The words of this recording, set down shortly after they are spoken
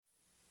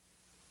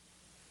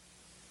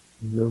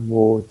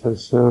Namo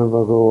tassa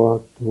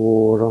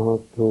bhagavato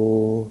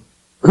arahato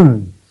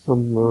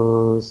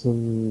samma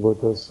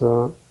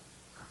sambuddhassa.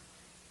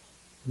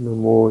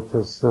 Namo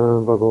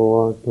tassa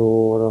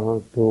bhagavato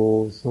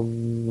arahato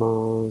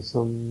samma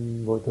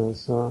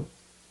sambuddhassa.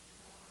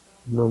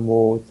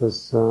 Namo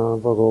tassa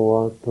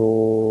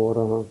bhagavato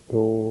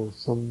arahato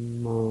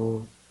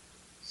samma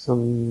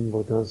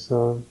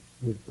sambuddhassa.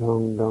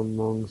 Buddhang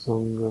dhammang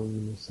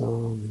sanghang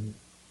nassami.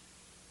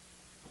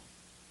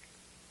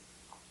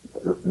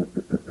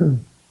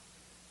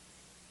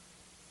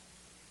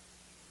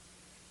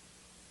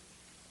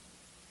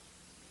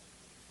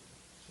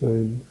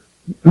 So,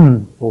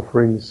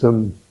 offering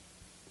some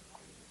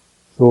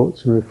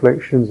thoughts and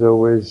reflections, I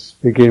always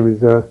begin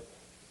with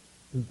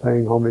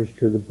paying homage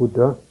to the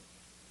Buddha,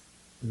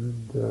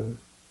 and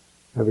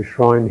have a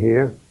shrine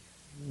here,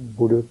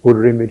 Buddha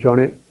image on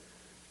it,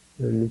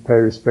 and pay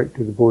respect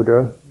to the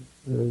Buddha.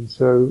 And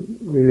so,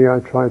 really, I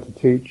try to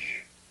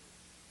teach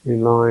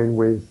in line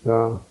with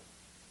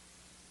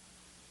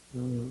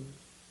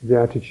the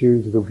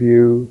attitude, the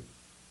view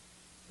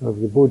of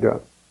the Buddha.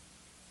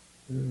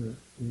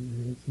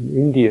 It's an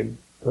Indian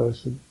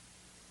person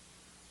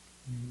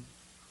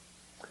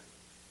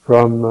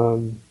from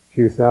a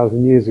few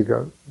thousand years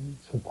ago.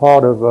 It's a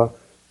part of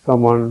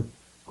someone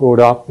brought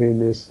up in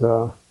this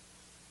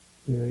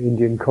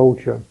Indian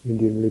culture,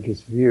 Indian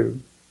religious view.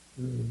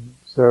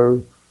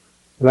 So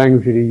the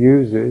language that he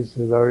uses,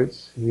 although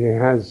he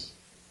has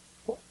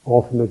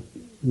often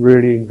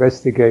really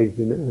investigated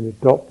and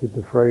adopted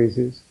the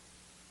phrases,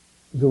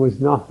 there's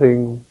always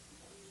nothing,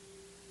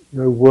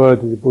 no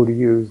word that the Buddha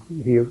used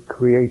he had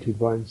created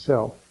by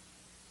himself.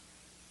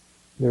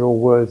 They're all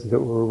words that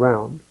were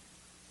around.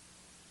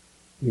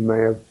 He may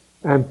have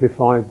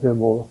amplified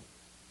them or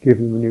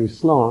given them a new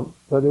slant,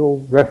 but they're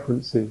all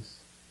references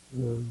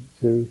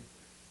to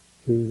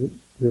the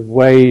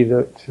way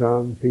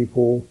that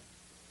people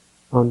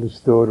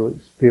understood or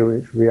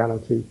experienced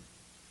reality.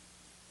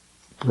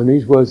 And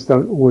these words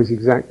don't always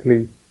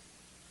exactly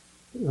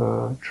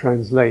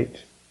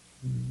translate,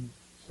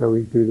 so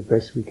we do the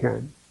best we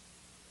can.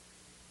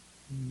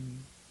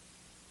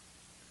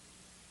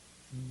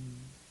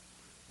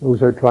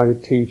 Also try to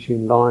teach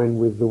in line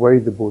with the way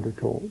the Buddha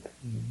taught,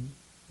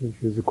 which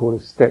is of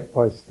course a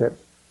step-by-step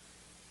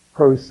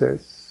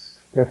process.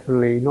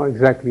 Definitely not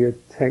exactly a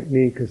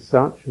technique as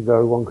such,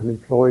 although one can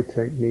employ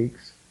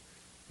techniques,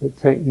 but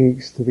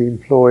techniques to be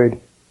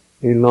employed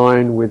in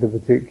line with a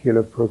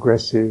particular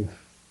progressive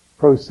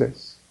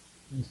process.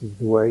 This is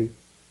the way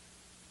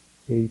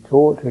he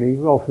taught, and he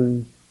would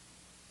often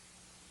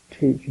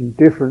teach in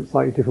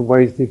slightly different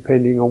ways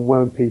depending on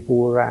where people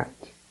were at.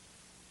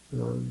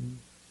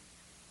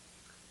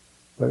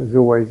 But as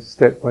always,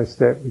 step by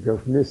step, we go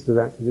from this to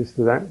that to this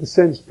to that. The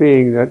sense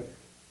being that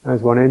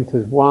as one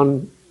enters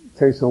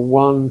takes on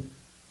one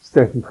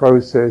step and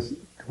process,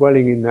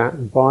 dwelling in that,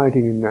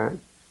 abiding in that,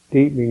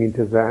 deepening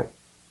into that,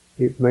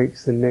 it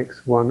makes the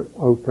next one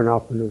open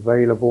up and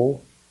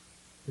available.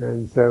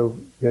 And so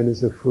then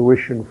there's a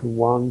fruition from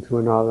one to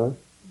another,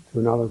 to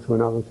another, to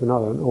another, to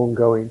another, an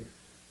ongoing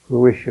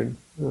fruition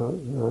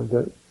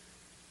that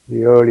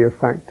the earlier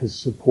factors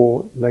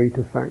support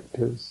later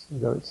factors,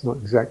 though it's not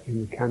exactly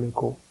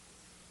mechanical.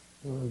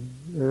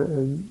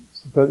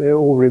 But they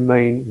all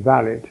remain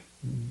valid.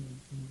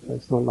 So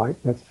it's not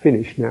like that's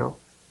finished now.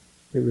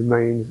 It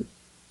remains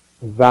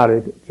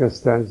valid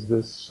just as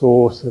the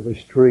source of a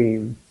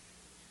stream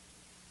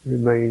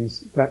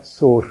that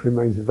source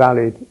remains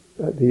valid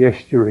at the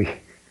estuary.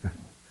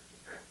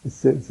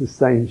 It's the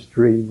same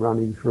stream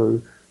running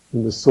through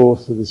from the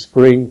source of the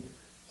spring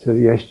to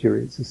the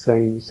estuary. It's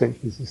essentially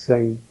it's the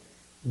same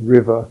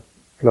river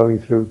flowing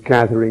through,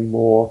 gathering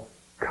more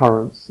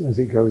currents as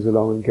it goes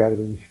along and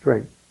gathering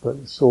strength. But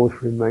the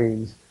source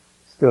remains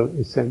still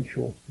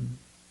essential.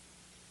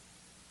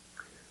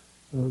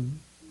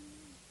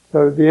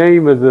 So the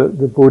aim of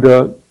the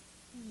Buddha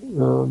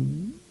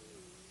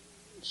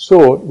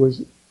sought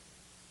was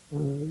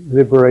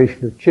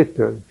liberation of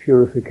citta,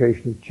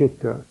 purification of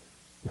citta,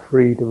 the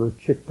freedom of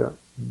citta.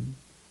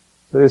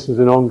 So this was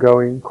an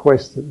ongoing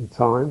quest at the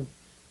time,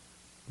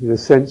 the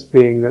sense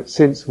being that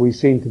since we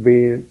seem to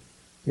be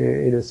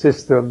in a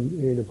system,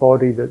 in a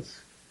body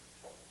that's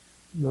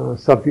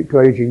subject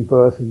to aging,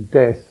 birth and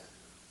death,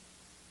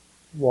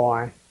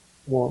 why?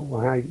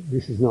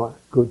 This is not a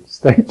good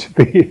state to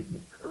be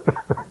in.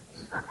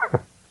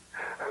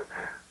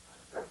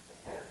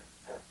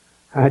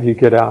 How do you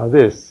get out of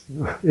this?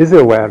 Is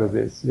there a way out of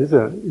this? Is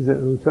there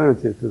an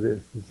alternative to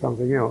this? Is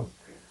something else?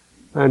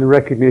 And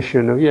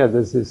recognition of,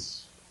 there's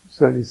this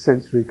certainly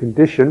sensory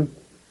condition,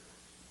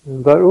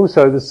 but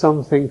also there's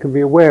something can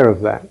be aware of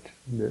that.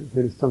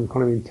 There's some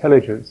kind of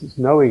intelligence that's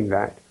knowing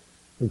that,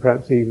 and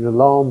perhaps even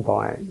alarmed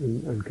by it,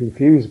 and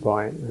confused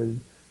by it,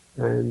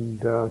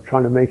 and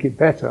trying to make it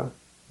better.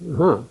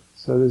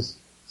 So there's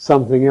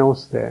something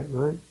else there,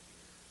 right?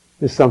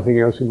 There's something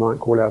else we might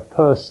call our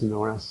person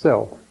or our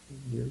self.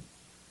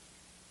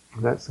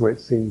 And that's the way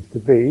it seems to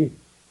be.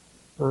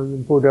 And the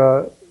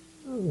Buddha,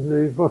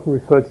 they've often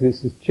referred to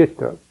this as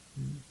citta.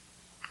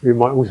 We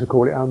might also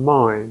call it our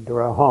mind,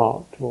 or our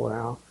heart, or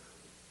our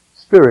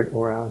spirit,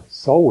 or our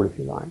soul, if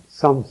you like.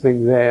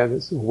 Something there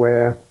that's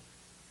aware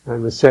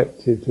and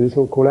receptive to this,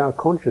 what we call our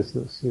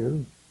consciousness,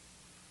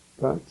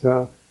 But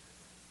the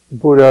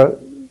Buddha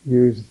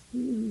used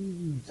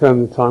the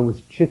term at the time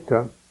was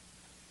citta,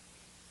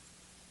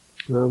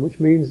 which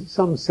means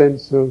some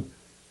sense of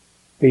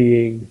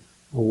being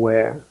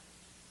aware,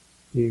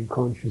 being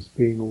conscious,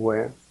 being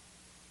aware.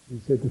 He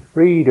said the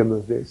freedom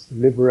of this, the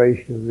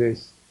liberation of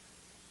this,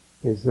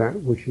 is that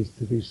which is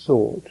to be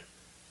sought.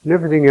 And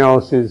everything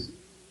else is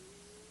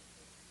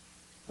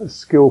a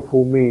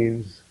skillful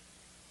means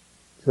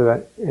to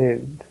that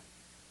end.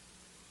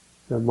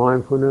 So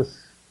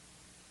mindfulness,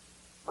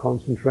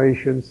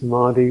 concentration,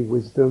 samadhi,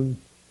 wisdom,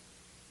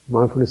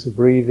 mindfulness of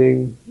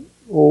breathing,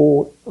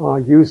 all are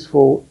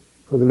useful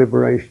for the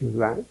liberation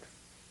of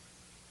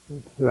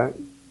that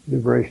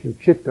liberation of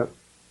citta.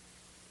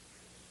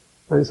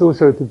 And it's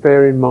also to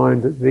bear in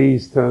mind that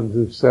these terms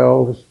of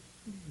selves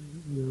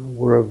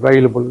were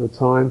available at the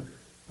time,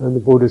 and the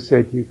Buddha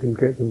said you can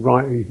get them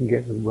right or you can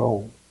get them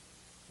wrong.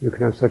 You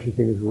can have such a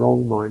thing as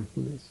wrong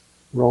mindfulness,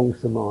 wrong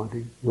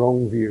samadhi,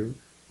 wrong view,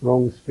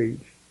 wrong speech.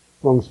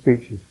 Wrong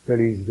speech is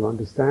very easy to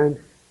understand.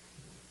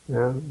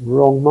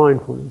 Wrong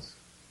mindfulness.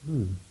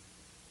 I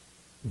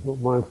thought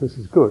mindfulness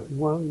is good.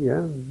 Well,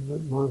 yeah,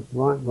 right,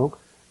 wrong.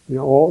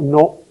 Or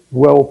not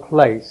well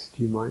placed,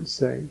 you might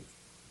say,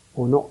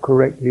 or not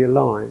correctly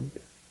aligned,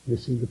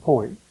 missing the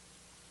point.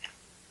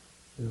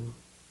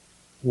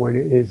 When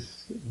it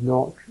is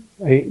not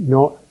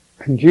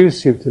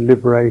conducive to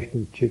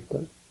liberation of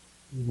citta,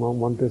 one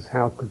wonders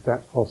how could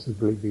that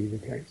possibly be the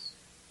case.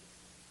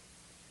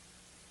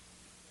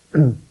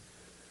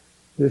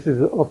 This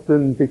is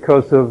often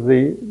because of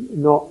the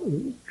not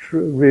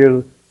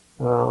real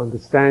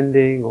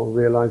understanding or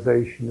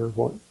realization of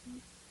what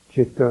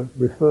citta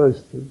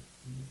refers to.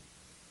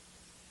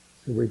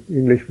 So in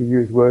English we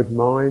use the word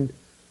mind,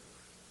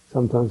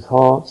 sometimes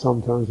heart,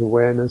 sometimes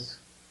awareness.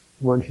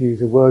 Once you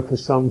use a word for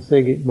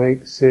something, it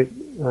makes it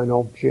an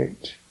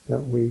object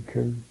that we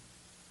can,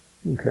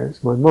 okay,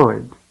 it's my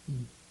mind.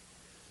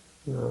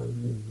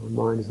 My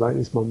mind is like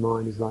this, my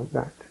mind is like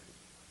that.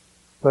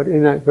 But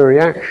in that very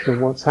action,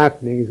 what's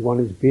happening is one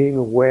is being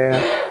aware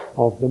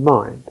of the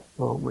mind,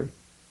 aren't we?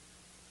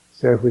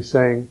 So if we're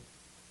saying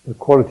the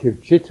quality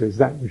of citta is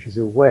that which is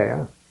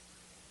aware,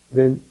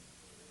 then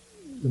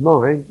the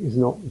mind is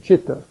not the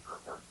citta.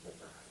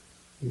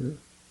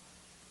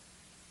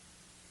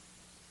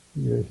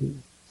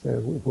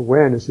 So if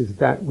awareness is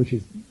that which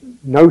is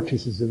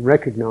notices and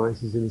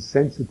recognizes and is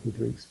sensitive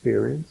to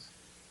experience,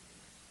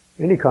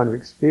 any kind of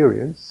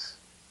experience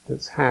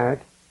that's had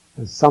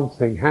as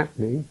something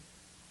happening,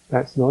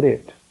 that's not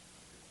it.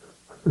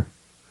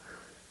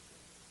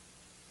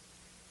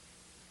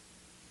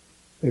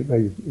 It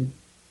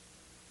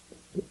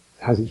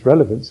has its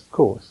relevance, of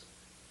course.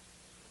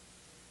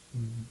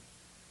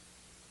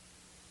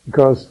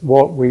 Because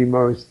what we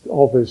most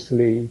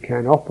obviously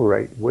can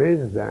operate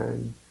with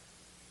and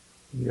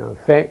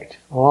affect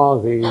are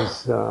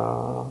these,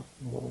 to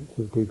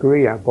a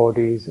degree, our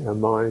bodies, our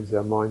minds,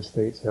 our mind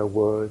states, our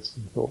words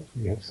and thoughts.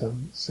 We have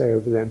some say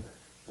over them,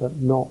 but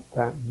not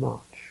that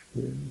much,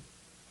 really.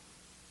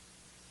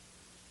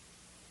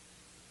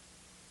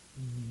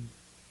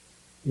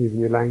 Even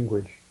your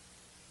language,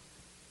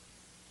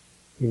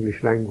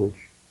 English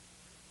language,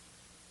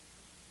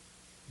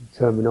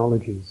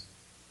 terminologies,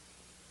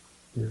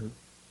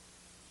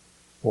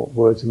 what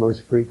words are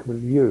most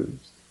frequently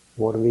used,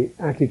 what are the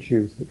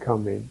attitudes that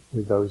come in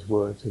with those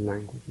words and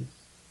languages.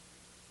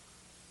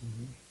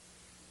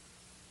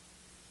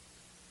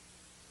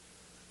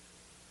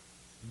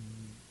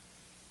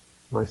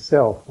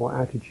 Myself, what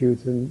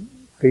attitudes and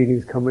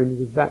feelings come in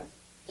with that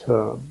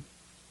term.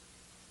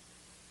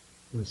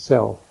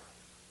 Myself,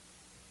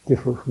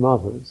 different from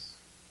others,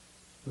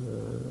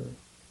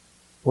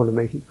 want to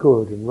make it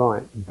good and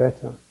right and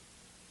better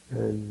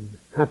and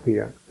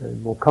happier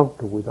and more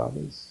comfortable with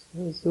others.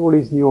 So all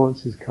these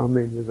nuances come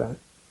in with that.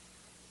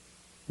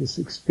 This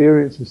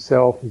experience of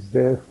self is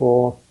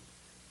therefore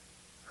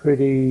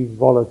pretty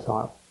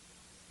volatile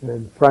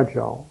and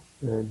fragile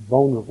and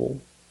vulnerable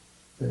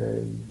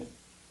and,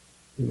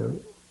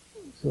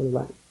 sort of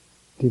like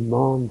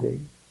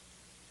demanding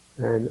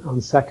and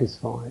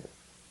unsatisfied.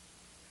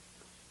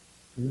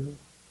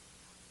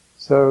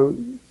 So,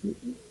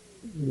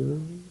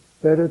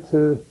 better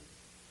to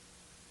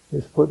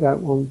just put that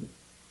one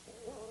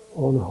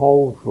on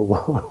hold for a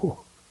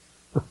while.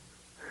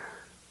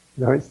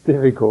 It's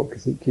difficult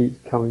because it keeps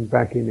coming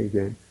back in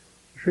again.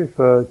 Just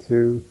refer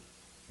to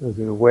as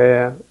an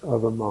aware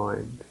of a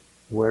mind,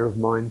 aware of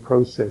mind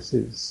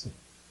processes,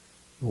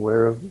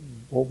 aware of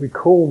what we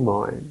call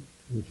mind,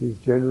 which is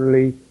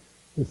generally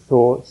the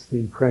thoughts, the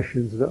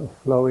impressions that are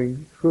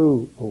flowing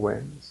through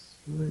awareness.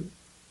 Right?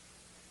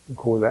 We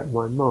call that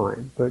my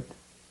mind, but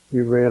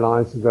you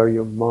realize that though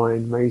your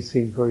mind may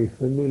seem very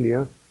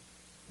familiar,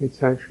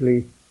 it's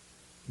actually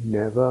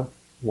never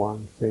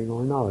one thing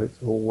or another.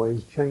 It's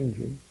always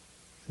changing.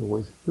 It's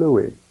always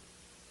fluid,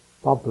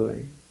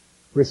 bubbling,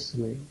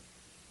 bristling.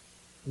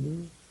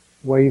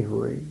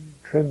 wavering,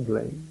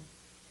 trembling,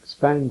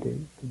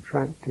 expanding,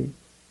 contracting.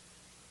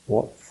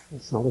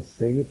 It's not a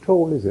thing at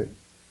all, is it?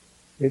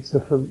 It's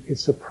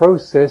a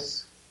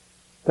process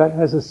that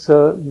has a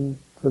certain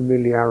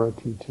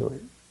familiarity to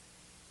it.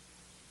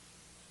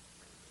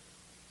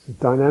 It's a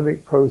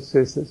dynamic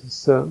process that's a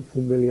certain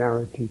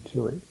familiarity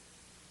to it,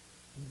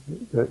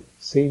 that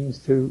seems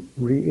to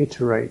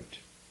reiterate.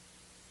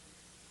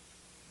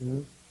 You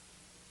know?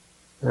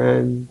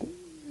 And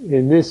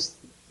in this,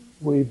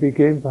 we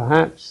begin,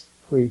 perhaps,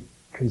 if we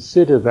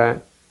consider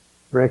that,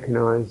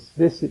 recognize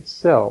this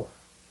itself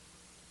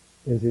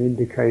is an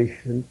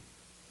indication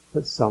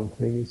that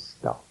something is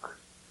stuck.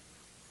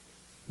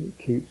 It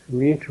keeps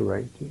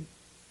reiterating,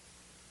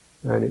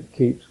 and it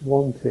keeps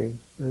wanting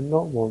and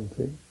not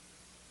wanting.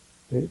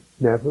 It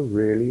never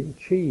really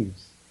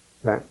achieves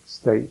that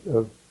state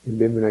of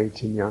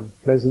eliminating the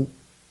unpleasant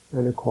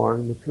and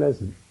acquiring the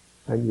pleasant,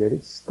 and yet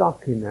it's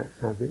stuck in that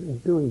habit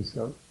of doing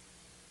so.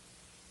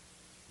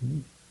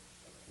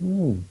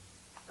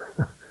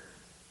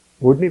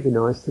 Wouldn't it be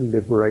nice to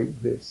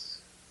liberate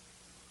this?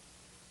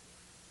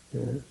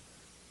 Yeah.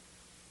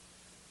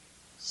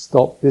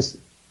 Stop this,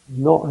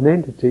 not an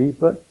entity,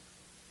 but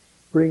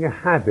bring a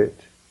habit,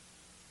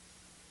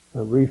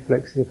 a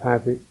reflexive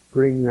habit,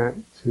 bring that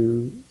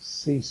to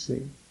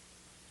ceasing.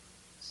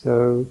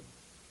 So,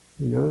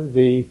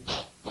 the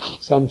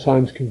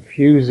sometimes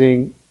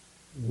confusing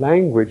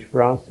language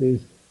for us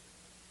is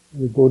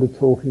the Buddha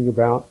talking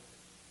about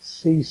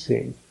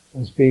ceasing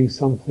as being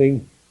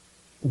something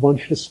that one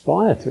should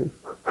aspire to.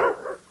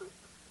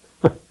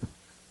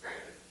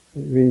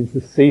 It means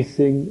the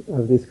ceasing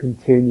of this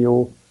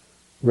continual,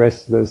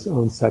 restless,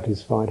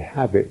 unsatisfied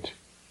habit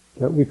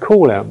that we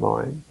call our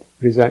mind,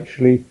 but is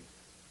actually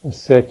a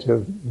set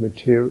of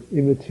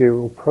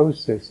immaterial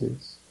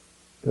processes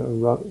that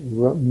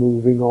are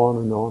moving on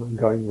and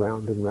going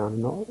round and round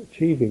and not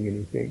achieving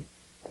anything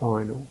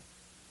final.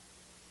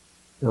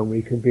 And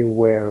we can be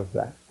aware of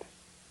that.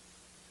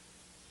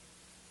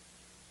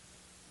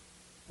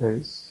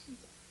 And it's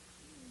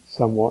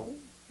somewhat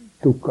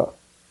dukkha,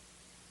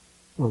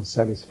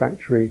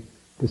 unsatisfactory,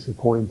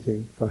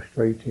 disappointing,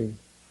 frustrating,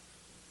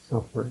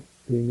 suffering.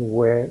 Being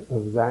aware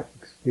of that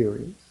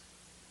experience.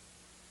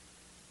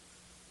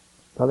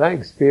 But that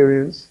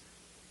experience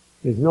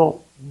is not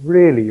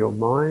really your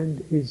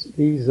mind.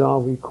 These are,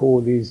 we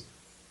call these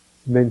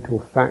mental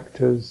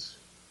factors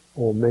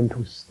or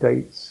mental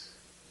states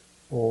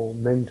or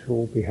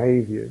mental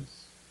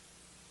behaviors.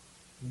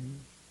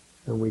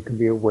 And we can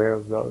be aware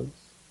of those.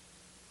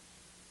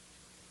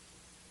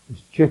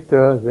 This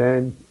citta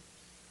then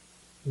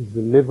is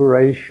the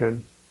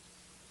liberation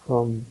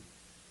from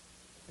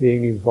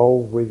being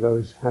involved with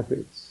those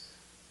habits.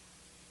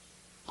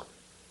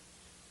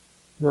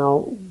 Now,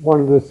 one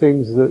of the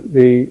things that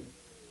the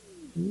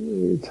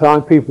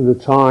people at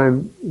the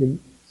time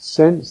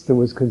sensed and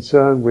was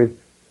concerned with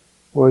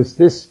was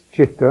this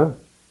citta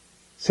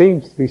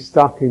seems to be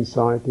stuck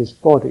inside this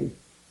body.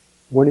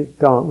 When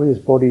this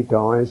body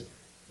dies,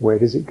 where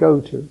does it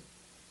go to?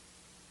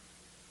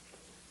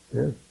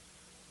 Yeah.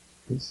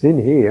 It's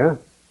in here,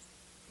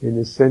 in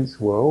the sense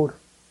world.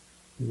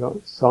 You've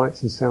got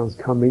sights and sounds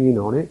coming in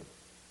on it.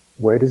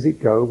 Where does it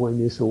go when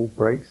this all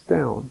breaks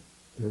down?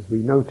 As we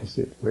notice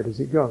it, where does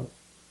it go?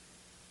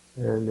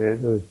 And there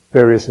are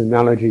various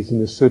analogies in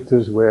the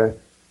suttas where,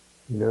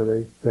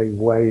 they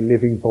weigh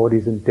living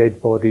bodies and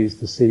dead bodies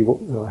to see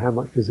how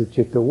much does a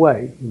citta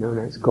weigh. And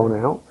it's gone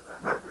out,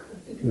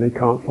 and they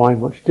can't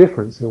find much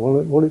difference. So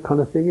what kind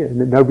of thing is it?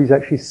 And nobody's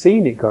actually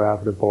seen it go out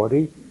of the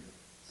body,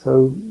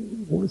 so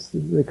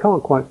they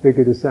can't quite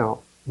figure this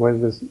out.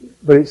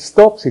 But it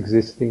stops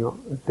existing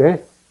at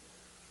death,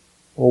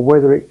 or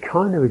whether it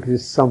kind of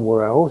exists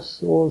somewhere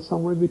else, or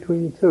somewhere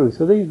between the two.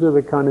 So these are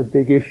the kind of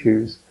big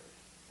issues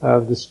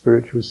of the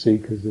spiritual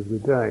seekers of the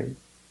day.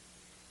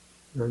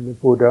 And the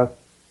Buddha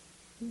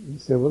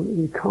said, well,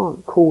 you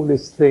can't call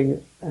this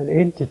thing an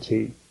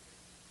entity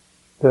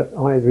that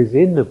either is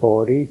in the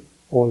body,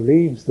 or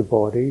leaves the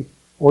body,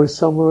 or is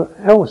somewhere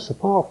else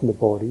apart from the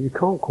body. You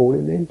can't call it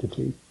an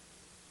entity.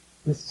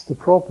 This is the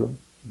problem.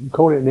 If you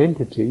call it an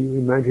entity, you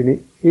imagine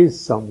it is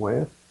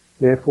somewhere,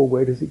 therefore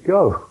where does it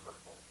go?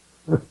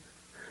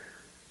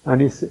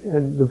 And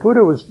the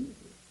Buddha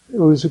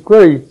was a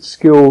very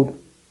skilled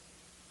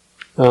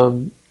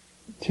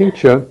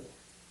teacher,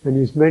 and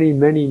used many,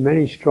 many,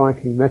 many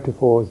striking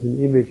metaphors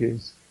and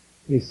images.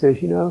 He says,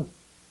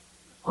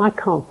 I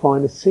can't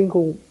find a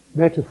single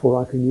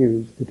metaphor I can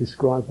use to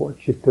describe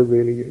what citta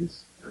really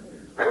is.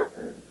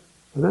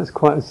 And that's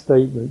quite a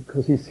statement,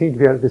 because he seemed to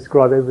be able to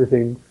describe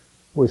everything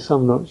with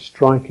somewhat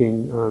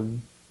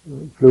striking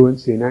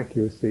fluency and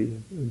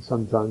accuracy, and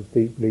sometimes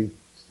deeply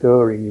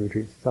stirring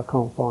images. I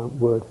can't find a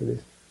word for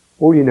this.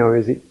 All you know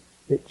is it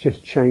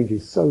just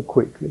changes so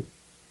quickly.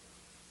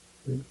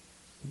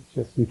 It's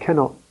just, you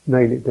cannot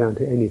nail it down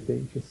to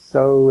anything. It's just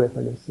so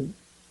evanescent.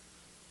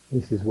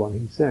 This is what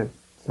he said.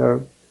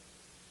 So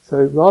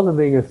rather than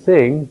being a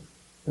thing,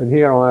 and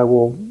here I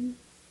will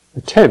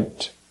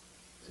attempt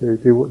to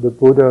do what the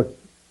Buddha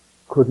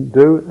couldn't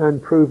do,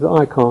 and prove that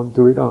I can't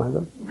do it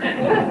either.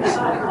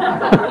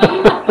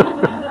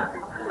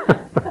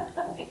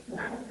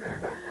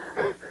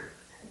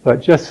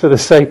 But just for the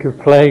sake of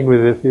playing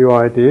with a few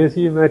ideas,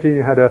 you imagine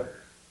you had a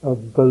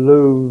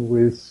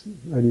balloon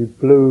and you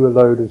blew a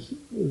load of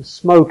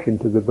smoke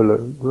into the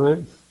balloon,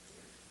 right?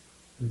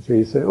 And so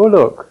you say, oh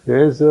look,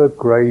 there's a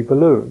grey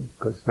balloon,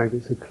 because maybe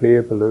it's a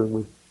clear balloon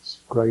with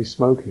grey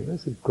smoke in it.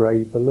 That's a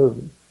grey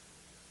balloon.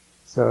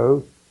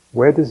 So,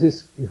 where does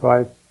this, if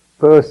I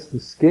burst the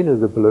skin of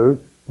the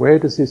balloon, where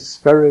does this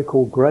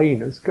spherical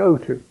greyness go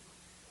to?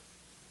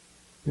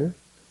 Yeah?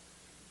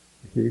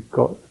 If you've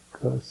got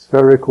a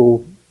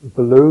spherical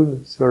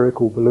balloon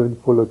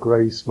full of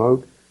grey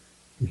smoke,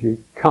 if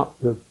you cut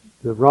the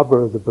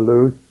rubber of the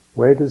balloon,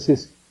 where does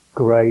this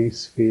grey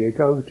sphere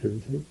go to?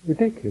 It's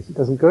ridiculous. It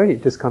doesn't go in,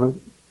 it just kind of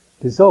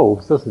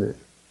dissolves, doesn't it?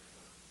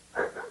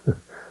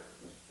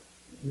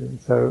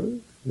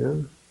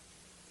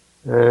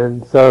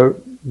 And so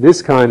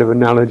this kind of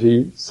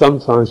analogy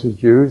sometimes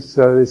was used.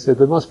 So they said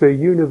there must be a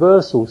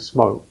universal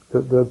smoke,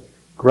 that the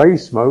grey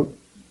smoke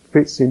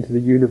fits into the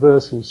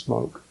universal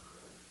smoke.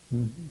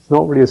 It's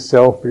not really a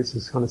self, but it's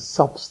this kind of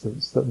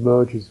substance that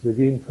merges with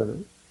the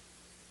infinite.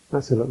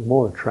 That's a little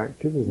more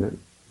attractive, isn't it?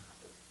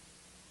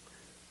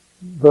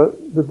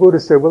 But the Buddha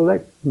said, well,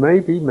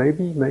 maybe.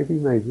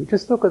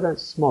 Just look at that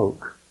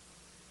smoke.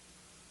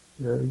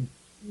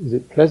 Is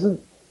it pleasant?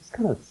 It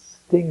kind of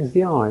stings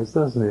the eyes,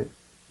 doesn't it?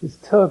 It's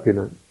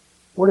turbulent.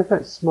 What if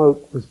that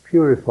smoke was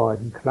purified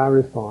and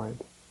clarified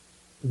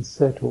and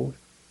settled?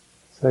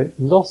 So it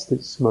lost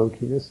its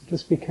smokiness, it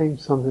just became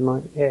something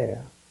like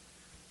air.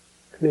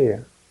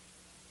 Clear.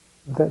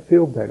 Would that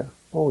feel better?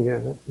 Oh yeah,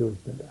 that feels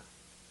better.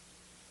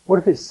 What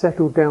if it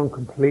settled down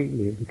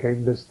completely and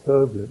became less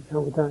turbulent?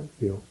 How would that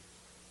feel?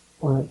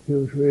 Oh, that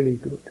feels really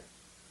good.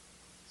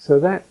 So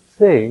that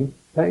thing,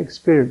 that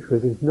experience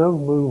where there's no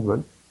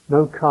movement,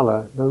 no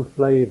colour, no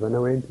flavour,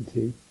 no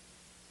entity,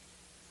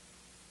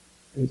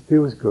 it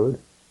feels good,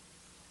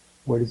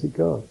 where does it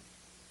go?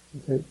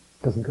 It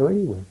doesn't go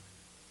anywhere.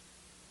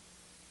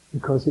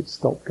 Because it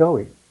stopped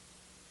going.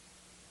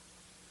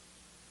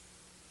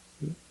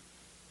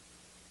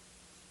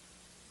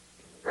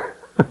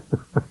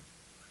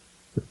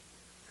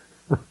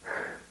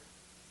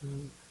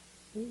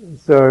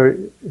 So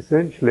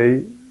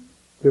essentially,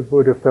 the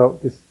Buddha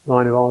felt this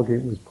line of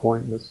argument was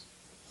pointless.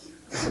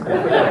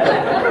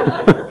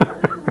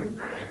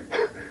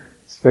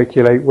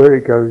 Speculate where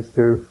it goes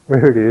to,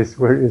 where it is,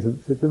 where it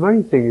isn't. So the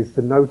main thing is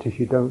to notice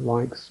you don't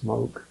like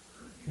smoke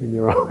in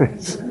your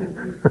eyes.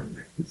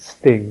 It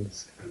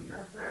stings.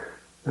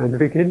 And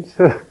begin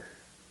to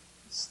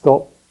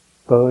stop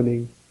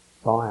burning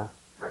fire.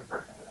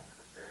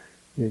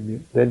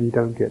 Then you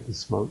don't get the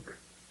smoke.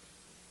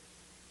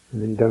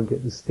 And then you don't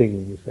get the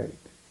stinging effect.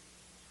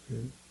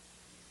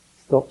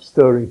 Stop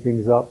stirring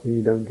things up and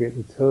you don't get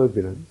the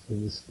turbulence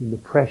and the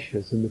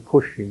pressures and the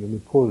pushing and the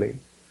pulling.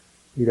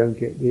 You don't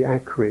get the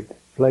acrid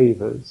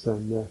flavours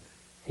and the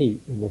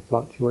heat and the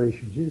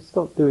fluctuations. You just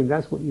stop doing,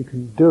 that's what you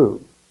can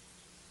do.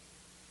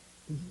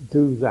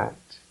 Do that.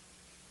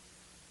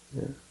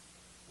 Yeah.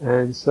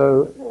 And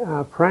so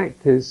our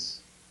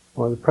practice,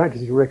 or the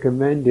practice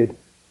recommended,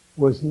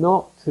 was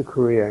not to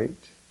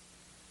create,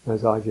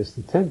 as I just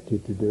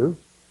attempted to do,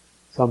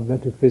 some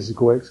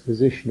metaphysical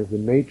exposition of the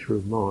nature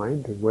of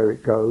mind and where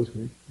it goes,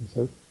 and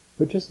so,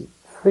 but just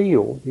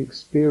feel the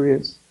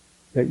experience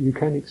that you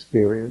can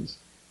experience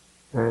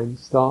and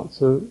start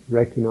to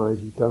recognize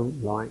you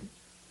don't like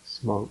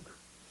smoke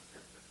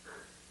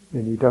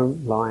and you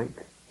don't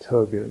like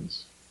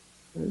turbulence.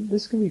 And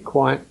this can be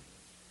quite,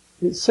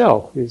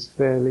 itself is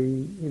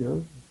fairly,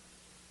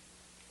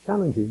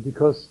 challenging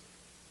because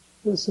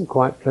there's some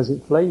quite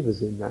pleasant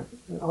flavours in that,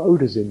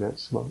 odours in that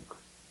smoke.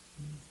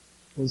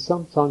 And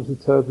sometimes the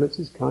turbulence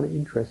is kind of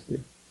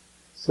interesting.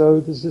 So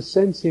there's a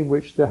sense in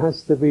which there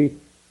has to be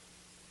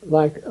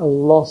like a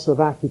loss of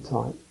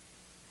appetite.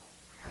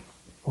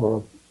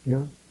 Or,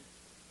 and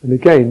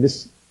again,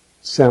 this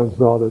sounds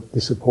rather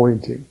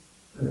disappointing.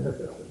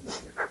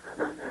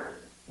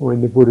 When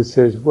the Buddha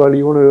says, well,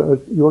 you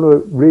want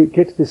to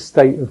get to this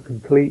state of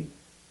complete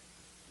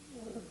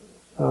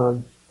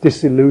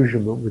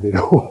disillusionment with it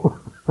all,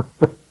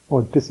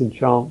 or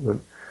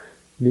disenchantment,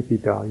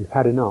 nibbida, you've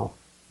had enough.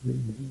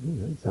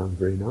 That sounds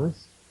very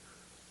nice.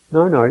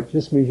 No, it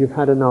just means you've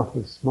had enough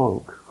of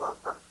smoke.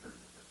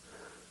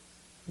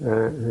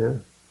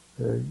 You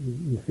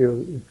feel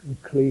the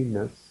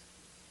cleanness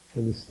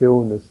and the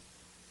stillness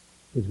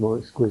is more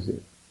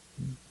exquisite.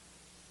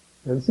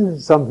 And this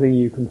isn't something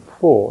you can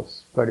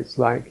force, but it's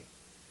like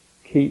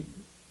keep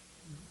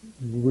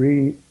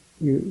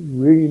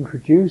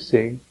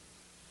reintroducing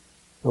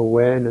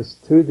awareness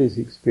to these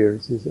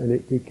experiences, and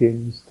it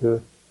begins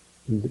to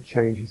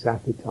change its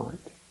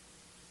appetite.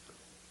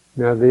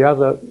 Now the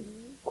other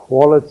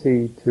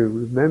quality to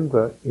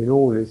remember in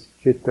all this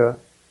citta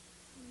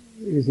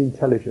is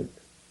intelligent.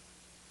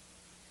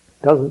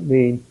 Doesn't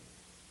mean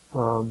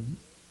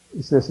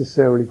it's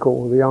necessarily got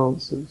all the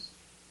answers,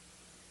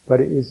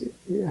 but it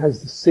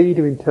has the seed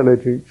of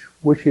intelligence,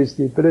 which is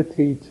the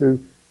ability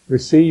to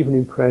receive an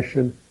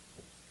impression,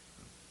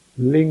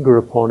 linger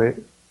upon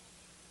it,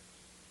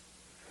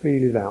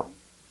 feel it out,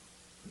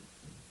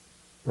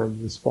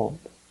 and respond.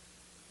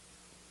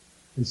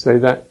 and say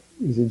that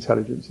is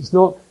intelligence. It's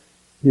not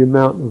the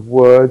amount of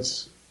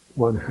words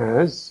one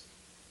has,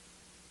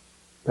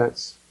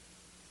 that's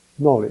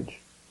knowledge.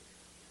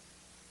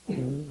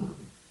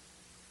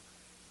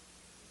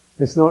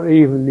 It's not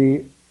even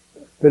the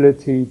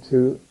ability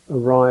to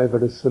arrive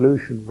at a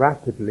solution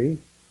rapidly,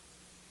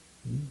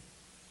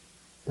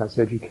 that's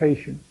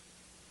education.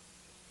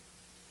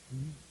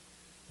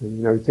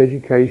 And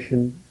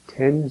education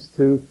tends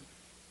to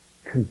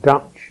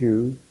conduct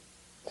you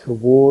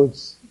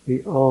towards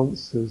the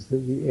answers that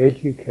the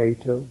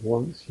educator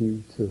wants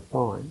you to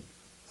find.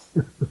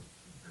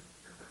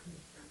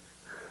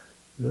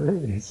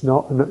 Right? It's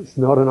not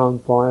an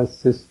unbiased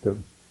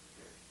system.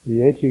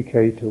 The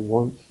educator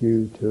wants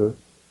you to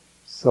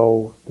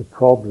solve the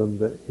problem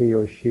that he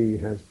or she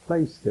has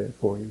placed there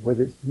for you,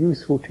 whether it's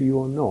useful to you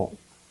or not.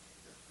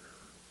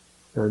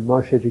 And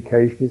much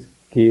education is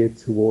geared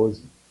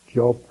towards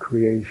job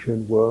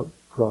creation, work,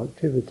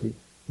 productivity,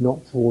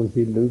 not towards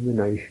the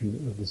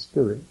illumination of the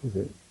spirit, is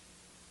it?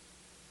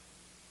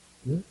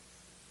 Yeah?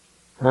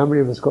 How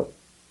many of us got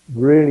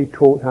really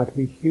taught how to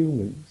be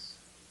humans?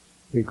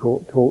 We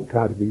got taught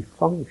how to be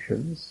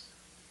functions,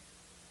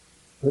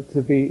 but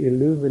to be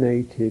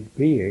illuminated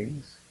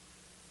beings.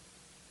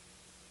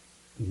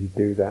 Did you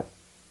do that?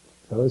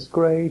 First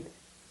grade,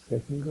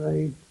 second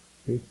grade,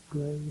 fifth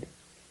grade?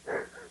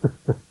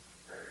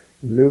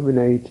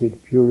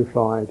 Illuminated,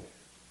 purified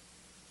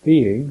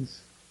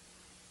beings,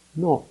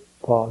 not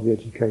part of the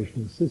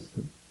educational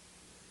system.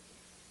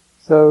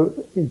 So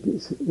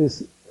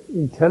this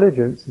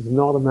intelligence is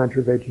not a matter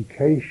of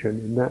education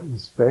in that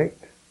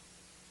respect,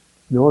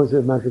 nor is it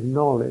a matter of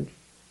knowledge.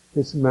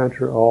 It's a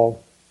matter of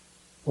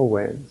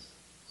awareness,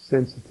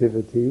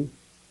 sensitivity,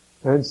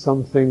 and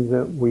something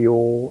that we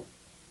all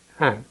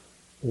have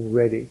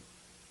already.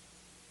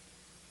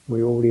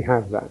 We already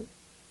have that.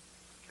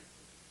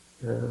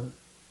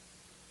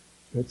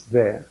 It's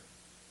there.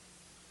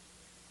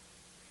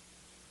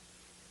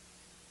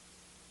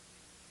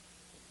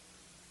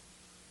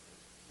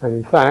 And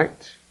in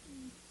fact,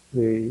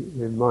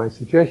 my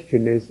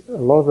suggestion is a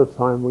lot of the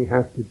time we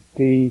have to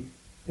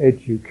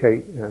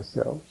de-educate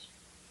ourselves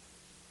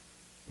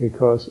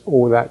because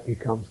all that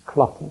becomes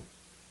clutter,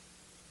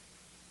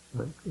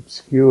 right?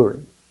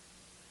 Obscuring,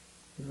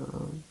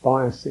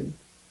 biasing,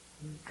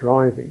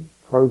 driving,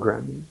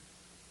 programming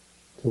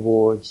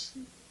towards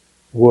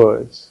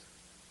words,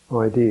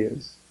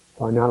 ideas,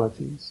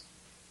 finalities,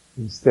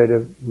 instead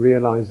of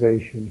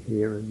realization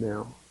here and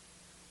now.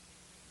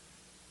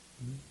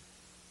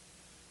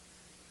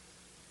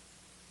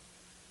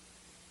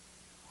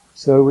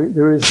 So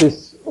there is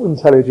this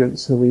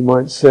intelligence, and we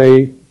might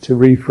say, to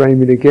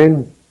reframe it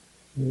again,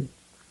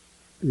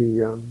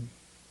 the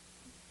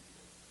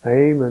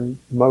aim and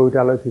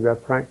modality of our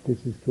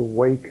practice is to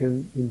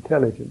awaken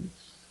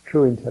intelligence,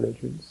 true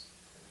intelligence,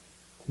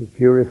 to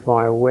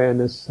purify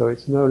awareness so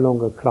it's no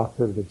longer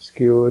cluttered,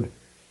 obscured,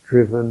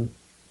 driven,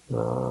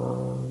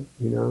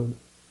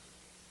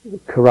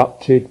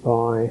 corrupted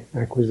by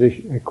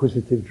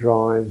acquisitive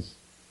drives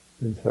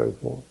and so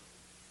forth.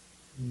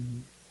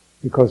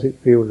 Because it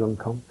feels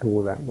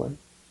uncomfortable that way.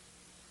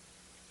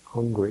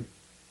 Hungry.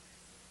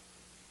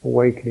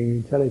 Awakening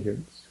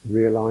intelligence,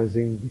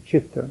 realizing the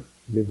citta,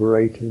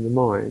 liberating the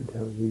mind.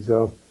 These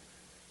are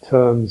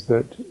terms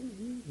that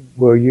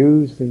were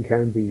used and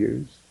can be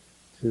used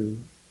to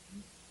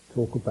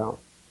talk about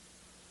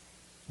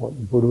what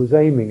the Buddha was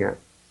aiming at.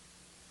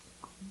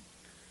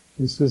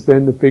 This was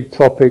then the big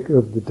topic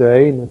of the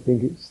day, and I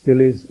think it still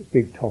is a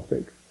big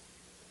topic.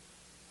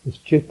 This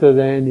citta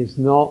then is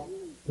not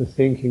the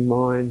thinking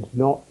mind,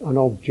 not an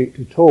object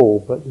at all,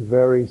 but the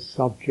very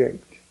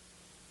subject.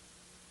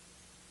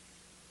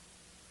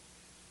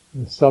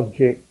 The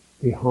subject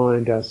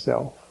behind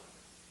ourself,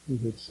 you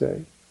could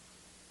say.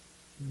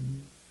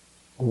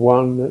 The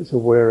one that's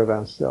aware of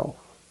ourself.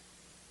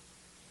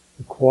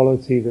 The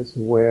quality that's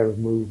aware of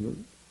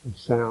movement, of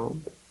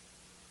sound,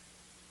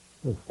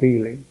 of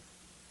feeling.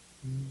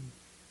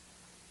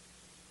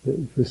 That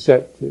is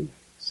receptive,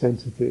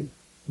 sensitive,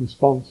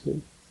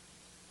 responsive.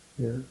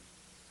 Yeah.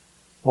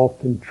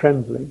 Often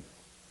trembling,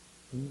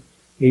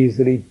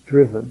 easily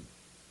driven,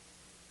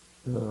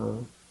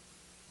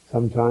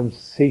 sometimes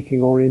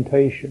seeking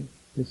orientation.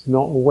 It's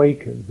not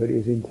awakened, but it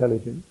is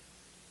intelligent.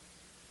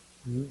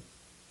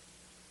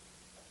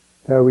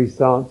 So we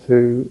start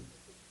to,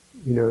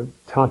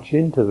 touch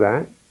into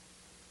that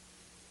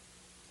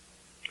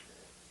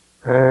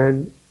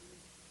and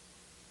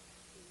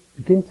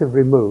begin to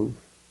remove.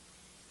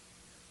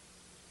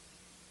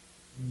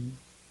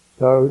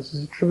 So this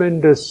is a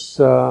tremendous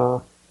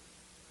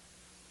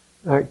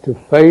act of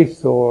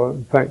faith, or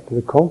in fact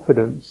the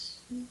confidence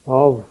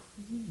of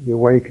the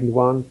awakened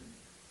one,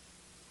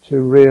 to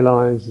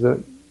realize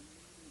that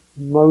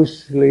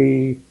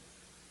mostly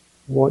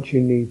what you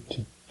need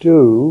to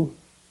do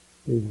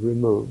is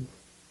remove.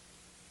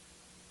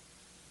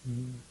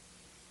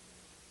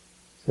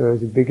 So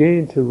as you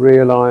begin to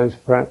realize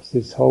perhaps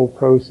this whole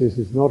process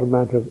is not a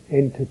matter of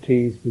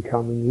entities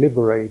becoming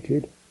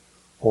liberated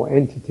or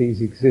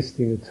entities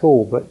existing at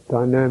all, but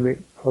dynamic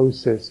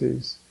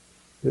processes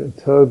that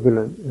are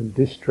turbulent and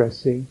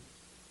distressing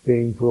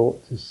being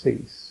brought to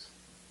cease.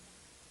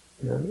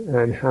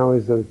 And how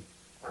is the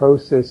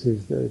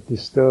processes that are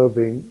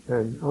disturbing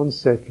and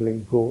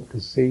unsettling brought to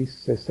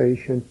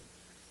cessation?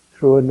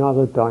 Through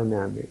another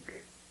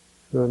dynamic,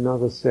 through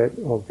another set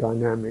of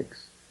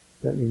dynamics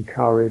that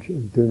encourage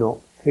and do not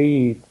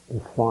feed the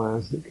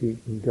fires that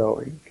keep them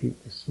going, keep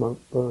the smoke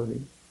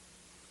burning,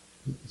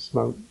 keep the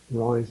smoke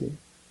rising.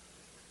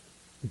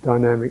 The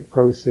dynamic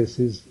process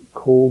is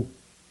called,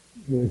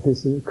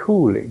 this is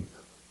cooling.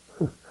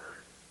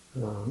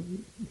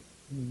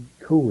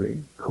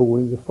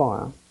 Cooling the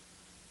fire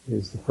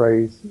is the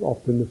phrase,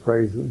 often the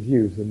phrase that was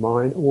used. The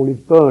mind, all is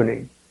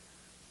burning,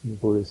 the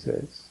Buddha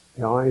says.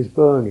 The eye is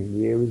burning,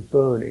 the ear is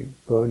burning.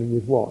 Burning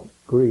with what?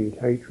 Greed,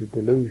 hatred,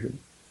 delusion.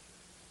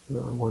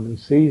 One who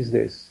sees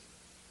this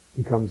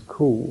becomes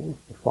cool,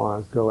 the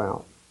fires go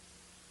out.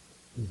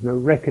 There's no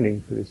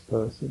reckoning for this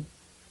person.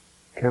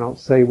 Cannot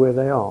say where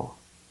they are.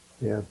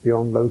 They are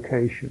beyond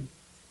location.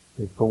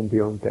 They've gone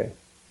beyond death.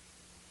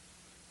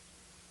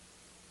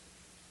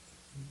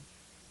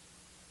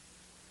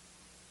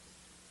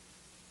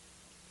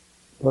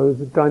 So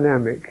there's a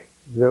dynamic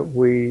that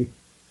we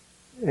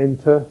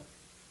enter,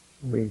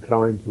 we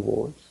incline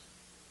towards.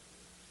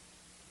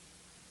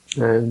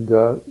 And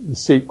the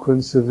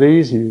sequence of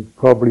these, you're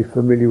probably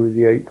familiar with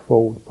the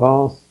Eightfold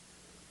Path.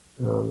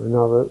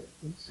 Another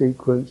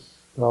sequence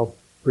I'll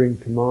bring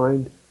to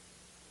mind.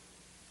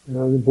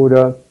 The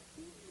Buddha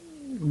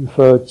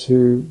referred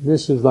to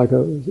this as like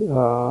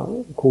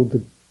called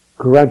the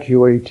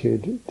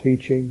graduated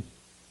teaching,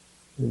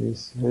 and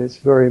it's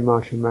very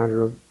much a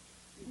matter of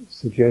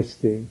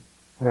suggesting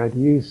how do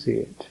you see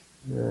it,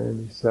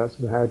 and it starts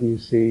with how do you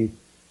see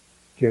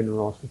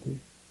generosity,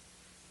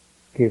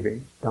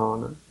 giving,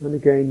 dana. And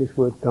again, this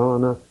word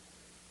dana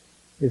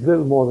is a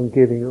little more than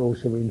giving, it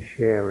also means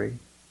sharing,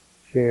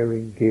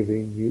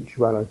 giving,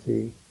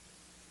 mutuality,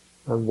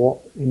 and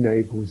what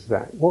enables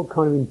that? What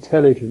kind of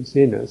intelligence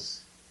in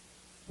us,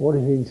 what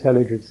is the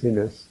intelligence in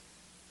us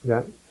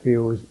that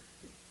feels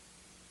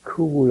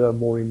cooler,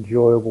 more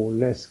enjoyable,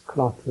 less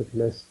cluttered,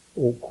 less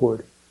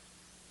awkward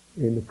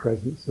in the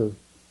presence of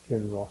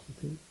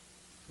generosity?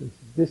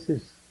 This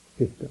is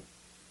citta.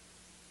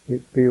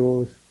 It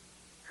feels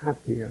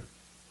happier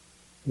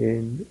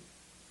in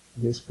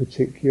this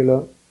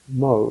particular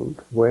mode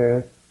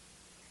where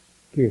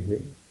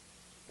giving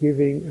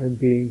and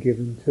being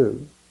given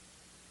to.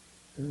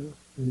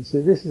 And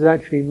so this is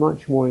actually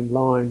much more in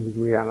line with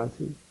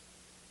reality,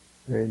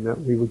 in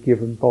that we were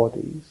given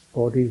bodies.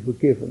 Bodies were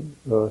given.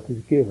 Earth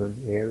is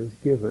given. Air is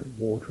given.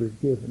 Water is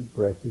given.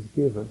 Breath is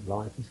given.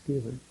 Life is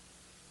given.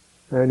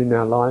 And in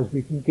our lives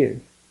we can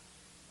give.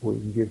 We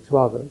can give to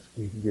others.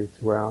 We can give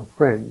to our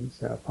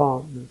friends, our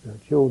partners, our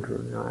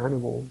children, our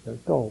animals, our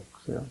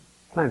dogs, our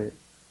planet.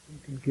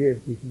 We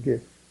can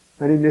give.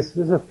 And in this,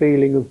 there's a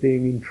feeling of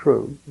being in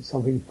true. There's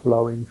something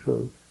flowing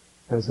through.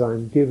 As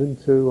I'm given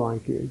to, I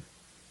give.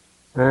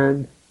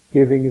 And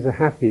giving is a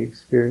happy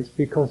experience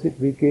because it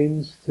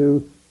begins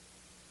to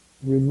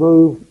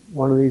remove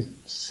one of these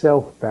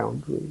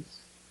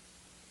self-boundaries,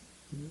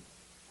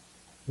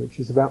 which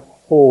is about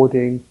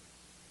hoarding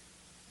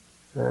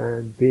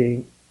and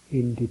being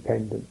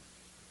independent.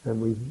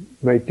 And we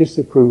may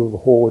disapprove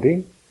of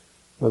hoarding,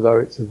 although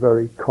it's a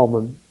very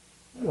common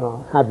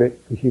habit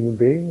for human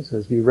beings,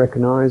 as you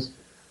recognize,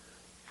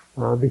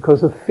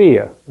 because of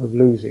fear of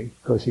losing.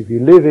 Because if you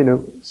live in a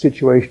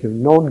situation of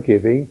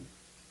non-giving,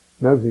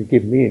 nobody's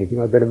giving me anything,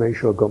 I better make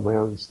sure I've got my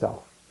own stuff.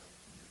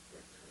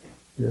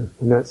 And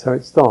that's how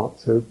it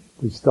starts. So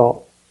we start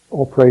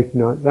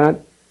operating like that,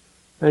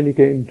 and you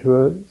get into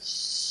a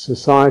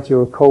society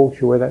or a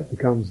culture where that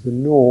becomes the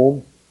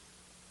norm,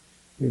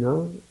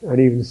 and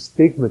even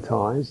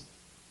stigmatized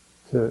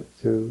to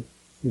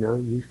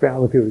you expect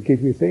other people to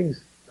give you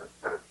things.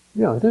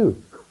 Yeah, I do.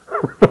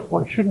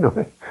 Why shouldn't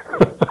I?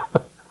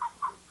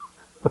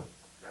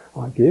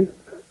 I give.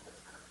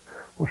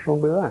 What's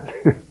wrong with that?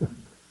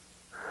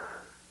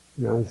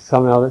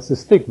 Somehow that's a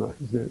stigma,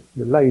 isn't it?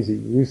 You're lazy,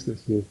 you're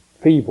useless, you're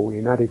feeble,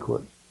 you're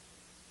inadequate.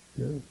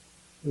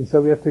 And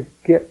so we have to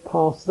get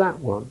past that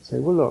one. Say,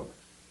 well, look,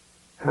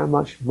 how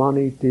much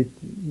money did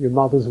your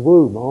mother's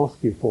womb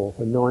ask you for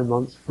 9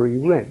 months free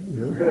rent?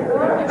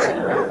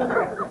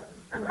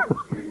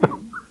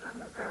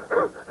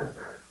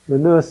 The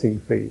nursing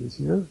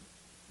fees,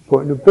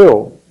 put in a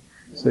bill.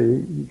 So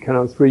you come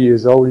out 3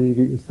 years old and you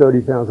get your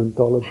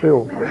 $30,000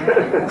 bill.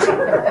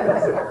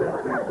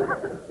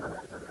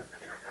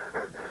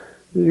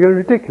 It's getting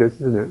ridiculous,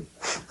 isn't it?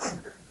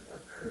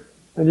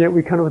 And yet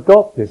we kind of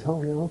adopt this.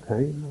 Oh, yeah,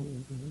 okay.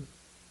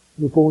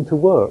 We're born to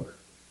work.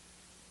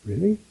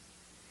 Really?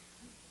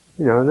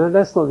 And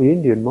that's not the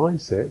Indian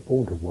mindset,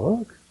 born to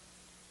work.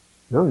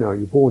 No,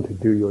 you're born to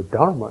do your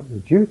dharma, your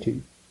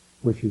duty,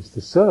 which is to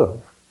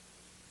serve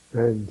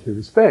and to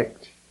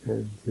respect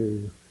and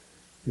to,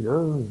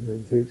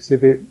 and to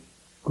exhibit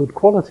good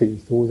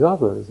qualities towards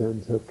others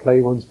and to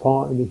play one's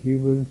part in the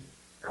human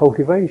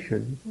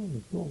cultivation.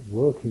 It's not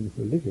working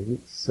for a living,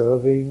 it's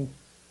serving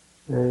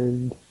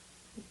and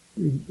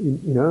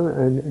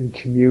and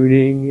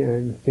communing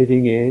and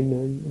fitting in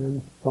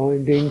and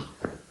finding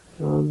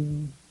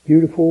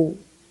beautiful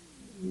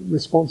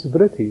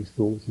responsibilities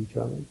towards each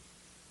other.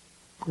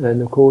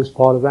 And of course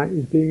part of that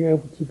is being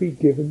able to be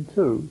given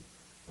to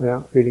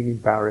without feeling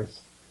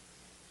embarrassed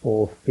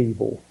or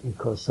feeble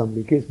because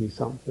somebody gives me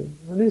something.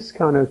 And this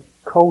kind of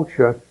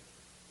culture,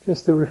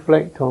 just to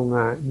reflect on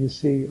that, and you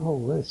see,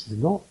 oh, this is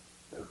not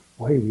the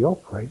way we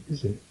operate,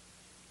 is it?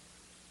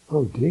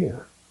 Oh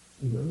dear,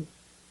 And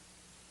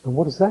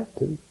what does that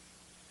do?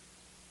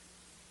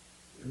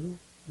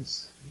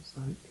 It's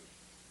like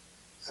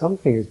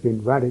something has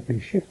been radically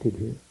shifted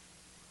here.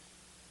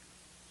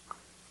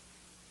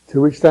 To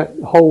which that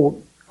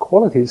whole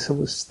quality is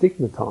somewhat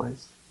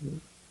stigmatized.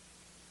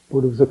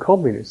 Buddha was a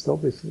communist,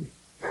 obviously.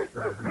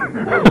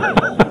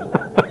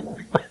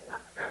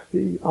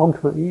 The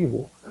ultimate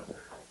evil.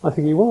 I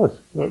think he was.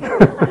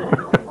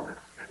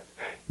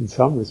 In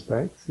some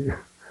respects.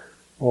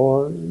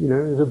 Or, he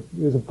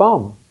was a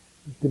bum.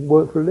 Didn't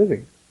work for a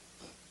living.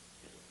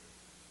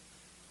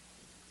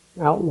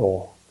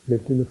 Outlaw.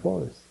 Lived in the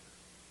forest.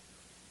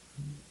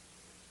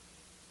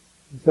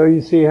 So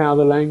you see how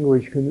the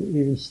language can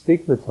even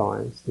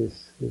stigmatize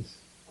this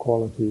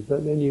quality,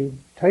 but then you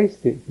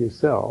taste it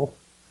yourself,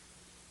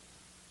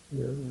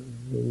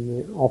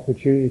 and the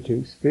opportunity to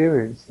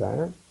experience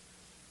that,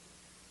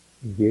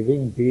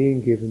 giving,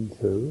 being given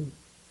to,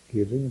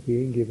 giving,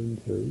 being given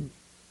to,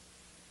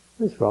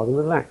 it's rather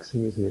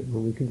relaxing, isn't it,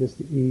 when we can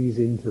just ease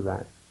into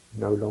that,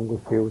 no longer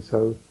feel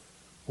so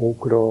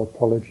awkward or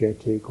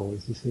apologetic, or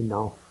is this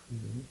enough,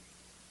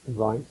 the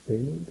right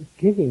thing. The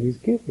giving is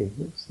giving,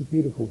 that's the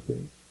beautiful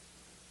thing.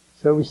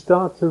 So we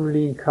start to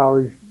really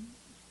encourage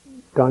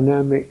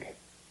dynamic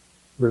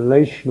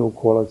relational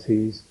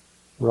qualities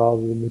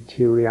rather than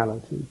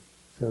materiality.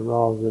 So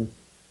rather than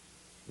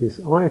this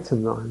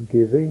item that I'm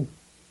giving,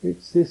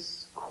 it's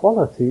this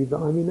quality that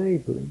I'm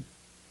enabling.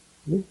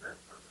 I'm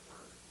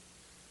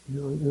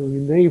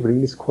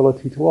enabling this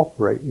quality to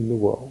operate in the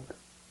world.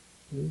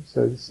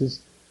 So this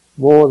is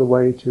more the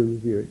way to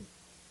review it.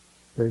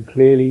 And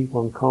clearly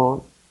one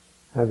can't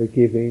have a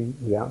giving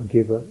without a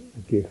giver,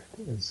 a gift,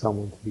 and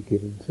someone to be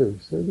given to.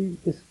 So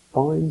this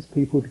binds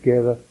people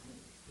together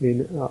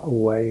in a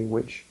way in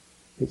which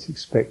it's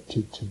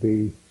expected to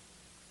be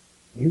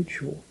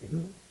mutual,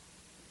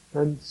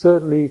 And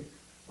certainly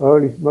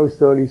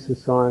most early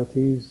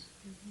societies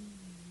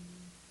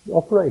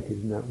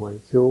operated in that way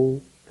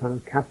till kind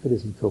of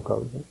capitalism took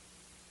over.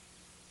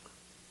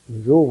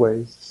 There's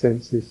always the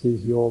sense this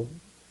is your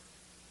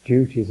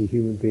duty as a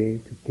human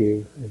being to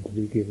give and to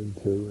be given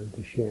to and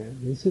to share.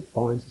 And this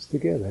binds us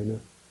together in a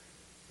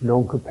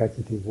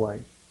non-competitive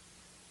way.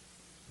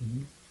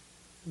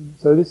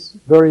 So this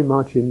very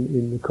much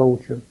in the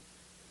culture.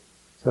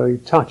 So you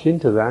touch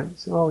into that, and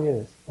say, oh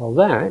yes, well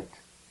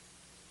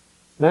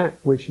that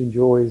which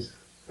enjoys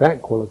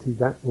that quality,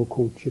 that we'll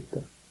call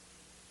citta.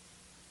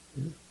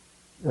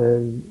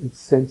 And it's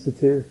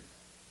sensitive,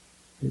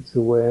 it's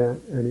aware,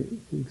 and it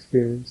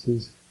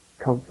experiences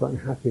comfort and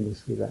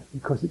happiness with that,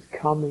 because it's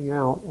coming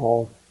out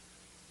of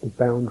the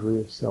boundary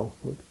of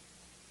selfhood,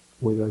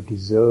 whether I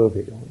deserve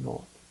it or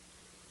not,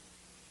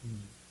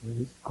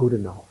 whether it's good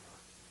enough.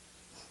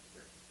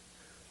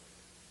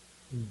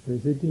 So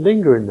you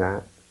linger in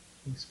that,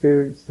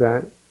 experience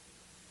that,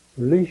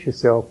 release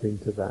yourself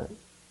into that,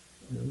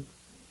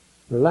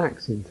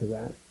 relax into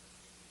that,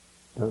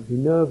 don't be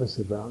nervous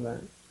about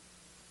that.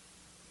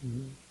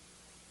 And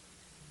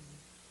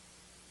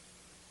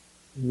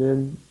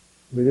then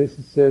with this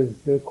it says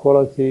the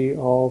quality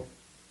of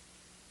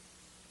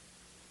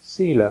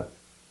sila,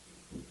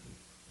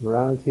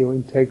 morality or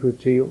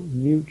integrity or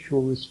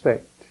mutual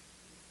respect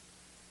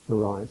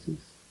arises.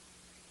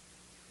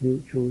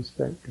 Mutual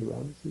respect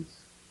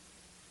arises.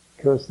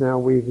 Because now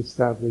we've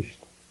established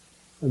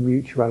a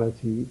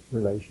mutuality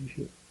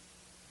relationship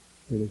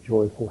in a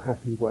joyful,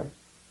 happy way.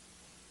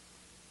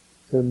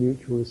 So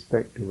mutual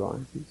respect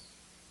arises.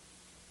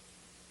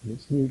 And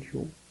it's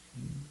mutual.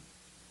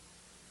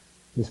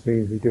 This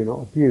means we do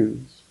not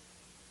abuse,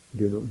 we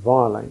do not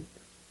violate,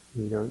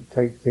 we don't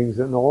take things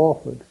that are not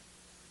offered,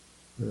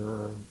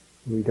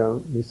 we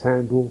don't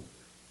mishandle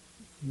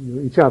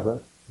each other,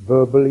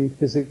 verbally,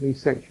 physically,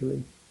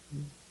 sexually.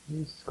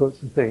 These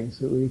sorts of things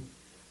that we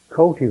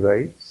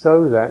cultivate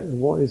so that, and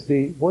what is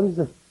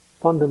the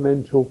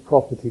fundamental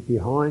property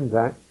behind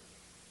that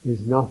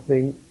is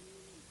nothing.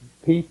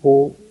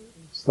 People,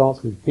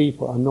 starts with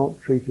people, are not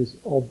treated as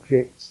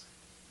objects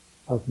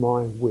of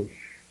my wish.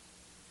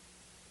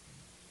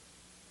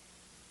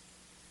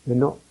 They're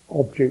not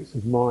objects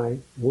of my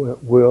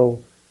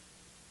will,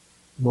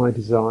 my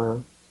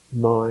desire,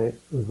 my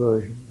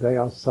aversion. They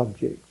are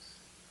subjects.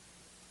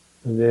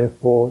 And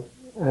therefore,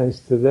 as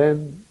to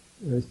them,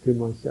 as to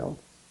myself.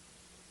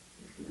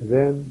 To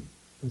them,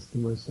 as to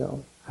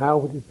myself. How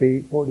would it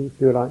be, what do you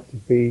feel like to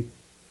be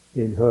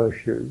in her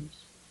shoes,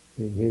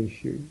 in his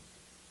shoes?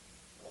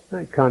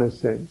 That kind of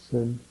sense,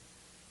 and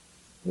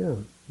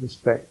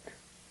respect.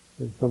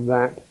 And from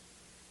that,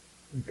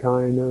 a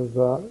kind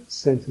of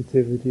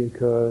sensitivity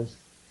occurs,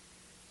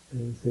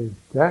 And it says,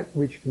 that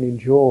which can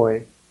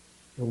enjoy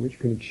and which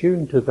can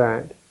tune to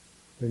that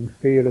and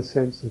feel a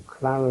sense of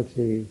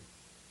clarity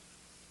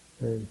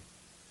and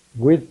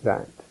with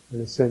that,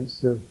 and a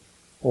sense of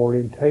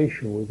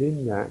orientation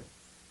within that,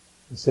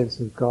 a sense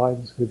of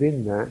guidance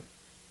within that,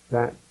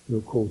 that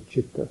we'll call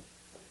citta.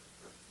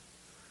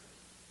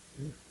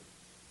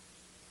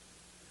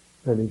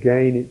 And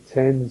again, it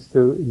tends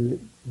to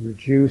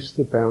reduce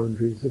the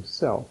boundaries of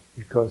self,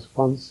 because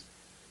once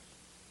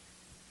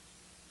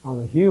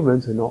other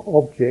humans are not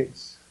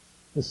objects,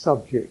 the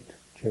subject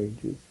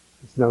changes.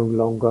 It's no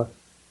longer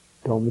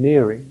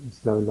domineering,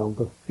 it's no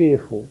longer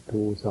fearful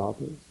towards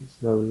others,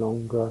 it's no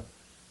longer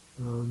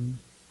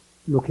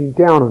looking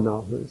down on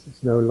others,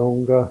 it's no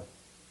longer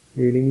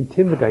feeling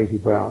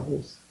intimidated by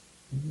others,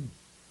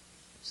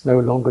 it's no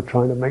longer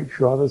trying to make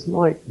sure others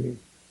like me.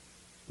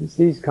 It's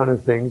these kind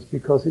of things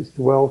because it's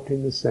dwelt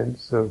in the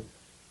sense of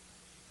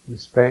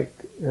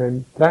respect,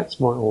 and that's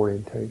my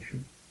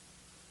orientation.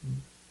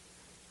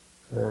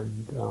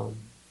 And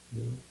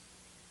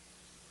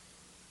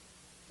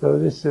so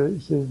this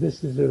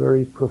is a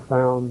very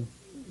profound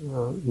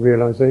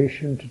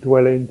realization to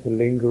dwell in, to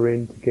linger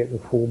in, to get the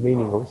full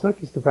meaning of. It's not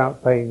just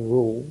about obeying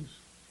rules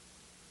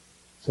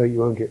so you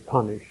won't get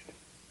punished.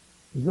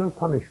 There's no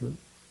punishment.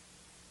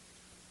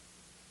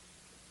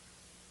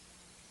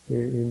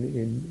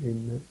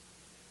 In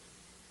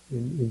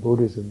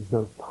Buddhism, there's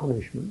no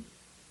punishment.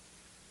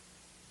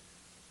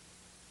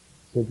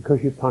 So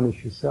because you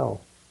punish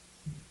yourself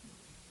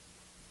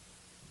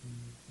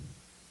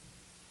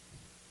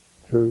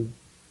through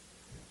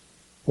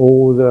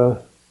all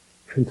the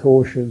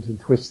contortions and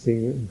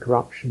twisting and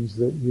corruptions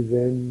that you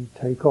then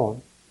take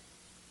on.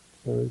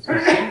 So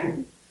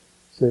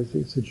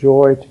it's a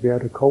joy to be able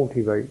to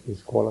cultivate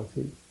this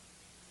quality.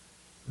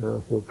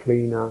 I feel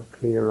cleaner,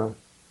 clearer,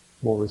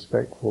 more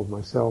respectful of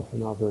myself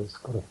and others,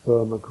 got a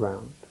firmer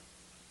ground.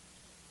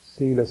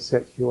 Sila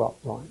sets you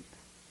upright.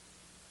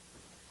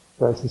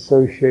 So it's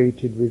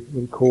associated with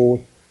what we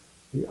call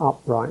the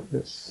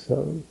uprightness.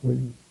 So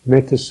when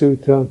Metta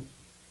Sutta,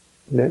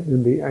 let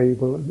them be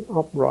able and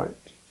upright,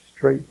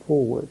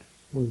 straightforward.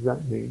 What does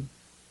that mean?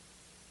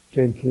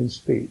 Gentle in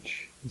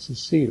speech. This is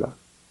Sila.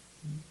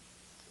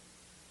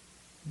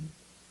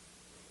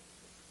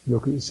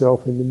 Look at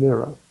yourself in the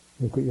mirror.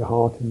 Look at your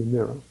heart in the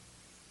mirror.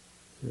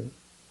 Yeah.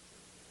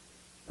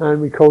 And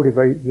we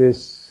cultivate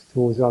this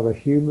towards other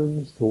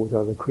humans, towards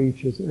other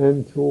creatures,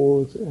 and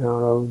towards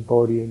our own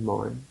body and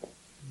mind.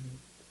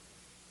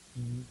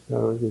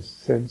 So this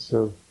sense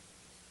of,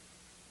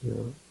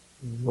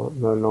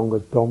 no longer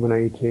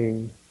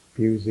dominating,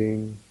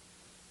 abusing,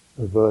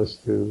 averse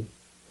to,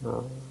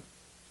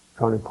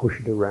 trying to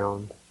push it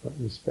around, but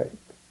respect.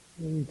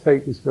 When you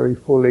take this very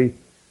fully,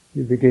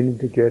 you're beginning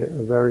to get a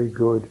very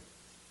good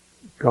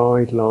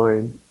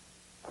guideline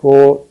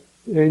for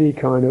any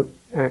kind of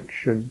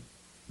action,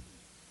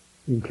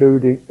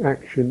 including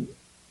action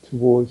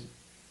towards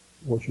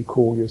what you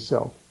call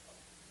yourself.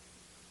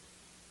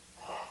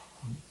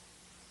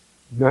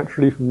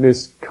 Naturally, from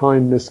this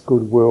kindness,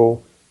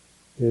 goodwill,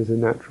 there's a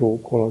natural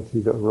quality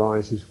that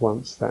arises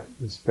once that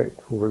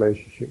respectful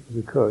relationship has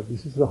occurred.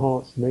 This is the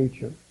heart's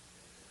nature.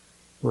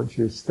 Once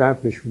you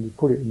establish, when you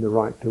put it in the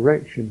right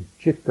direction,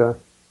 citta,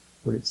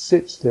 when it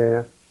sits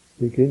there,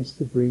 begins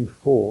to bring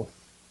forth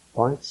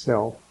by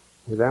itself,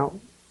 without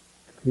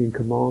being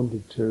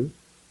commanded to,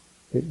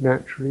 it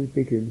naturally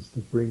begins to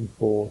bring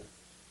forth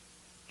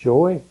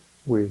joy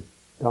with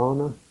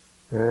dana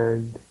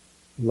and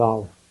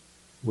love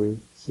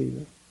with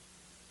sila.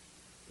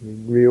 I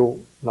mean, real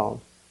love,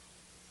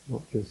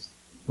 not just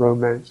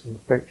romance and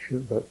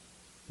affection, but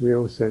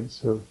real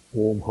sense of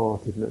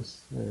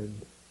warm-heartedness and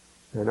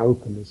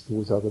openness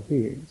towards other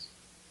beings.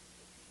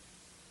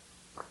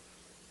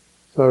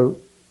 So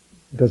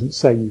it doesn't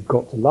say you've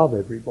got to love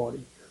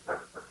everybody.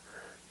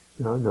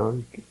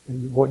 No.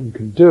 And what you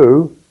can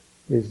do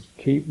is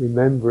keep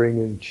remembering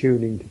and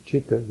tuning to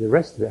citta. The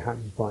rest of it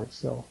happens by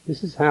itself.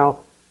 This is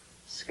how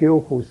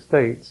skillful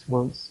states,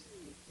 once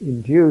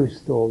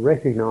induced or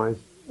recognized,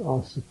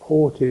 are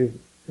supportive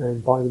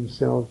and by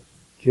themselves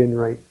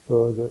generate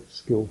further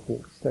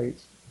skillful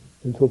states,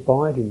 and to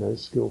abide in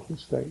those skillful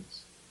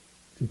states,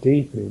 to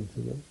deepen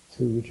into them,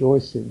 to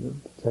rejoice in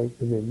them, to take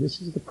them in.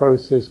 This is the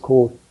process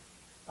called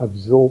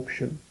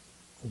absorption,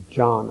 of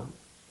jhana.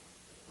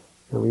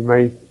 And we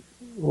may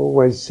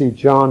always see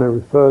jhana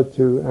referred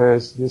to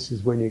as, this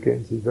is when you get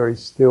into very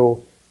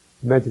still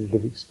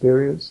meditative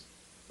experience,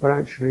 but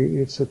actually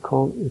it's a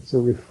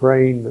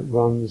refrain that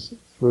runs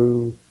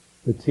through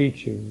the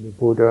teaching. The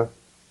Buddha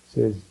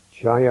says,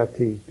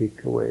 jayati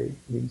bhikkhave,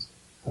 means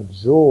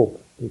absorb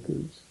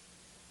bhikkhus.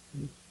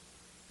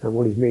 And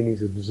what he's meaning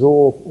is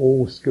absorb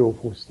all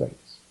skillful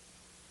states.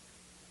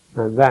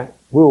 And that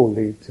will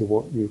lead to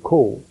what you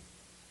call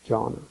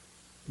jhana.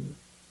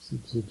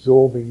 It's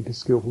absorbing into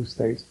skillful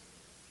states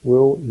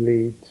will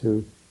lead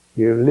to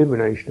the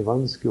elimination of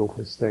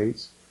unskillful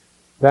states.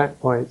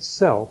 That by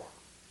itself,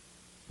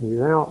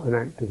 without an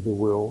act of the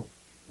will,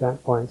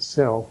 that by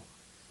itself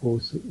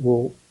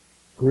will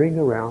bring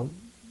around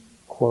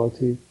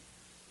quality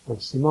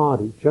of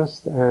samadhi.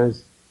 Just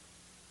as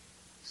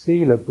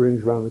sila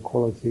brings around the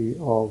quality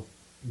of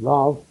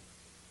love,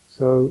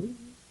 so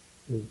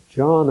the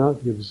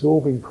jhana, the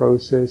absorbing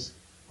process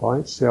by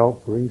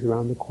itself, brings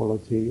around the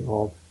quality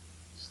of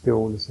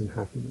stillness and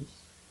happiness,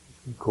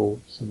 which we call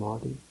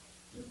samadhi.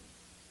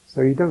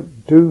 So you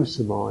don't do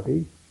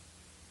samadhi,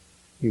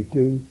 you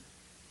do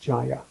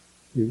jaya,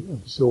 you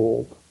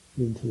absorb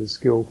into the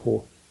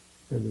skillful,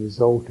 and the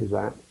result of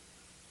that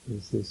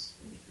is this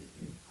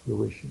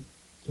fruition.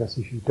 Just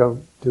as you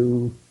don't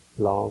do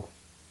love,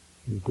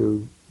 you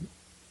do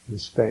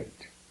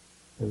respect,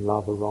 and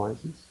love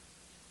arises,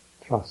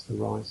 trust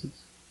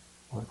arises.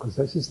 Because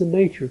this is the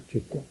nature of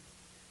citta.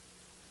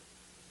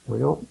 We're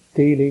not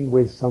dealing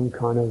with some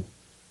kind of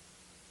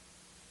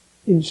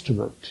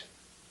instrument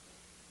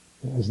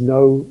that has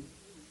no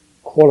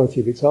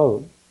quality of its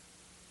own.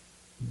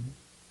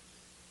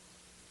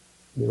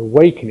 You're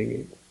awakening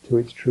it to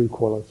its true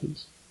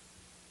qualities,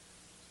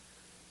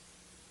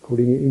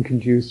 putting it in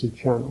conducive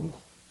channels.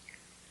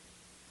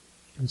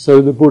 And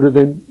so the Buddha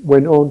then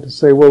went on to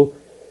say, well,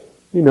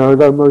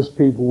 though most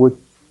people would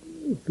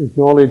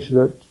acknowledge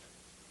that,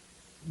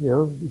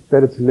 it's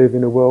better to live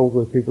in a world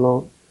where people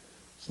aren't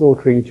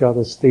slaughtering each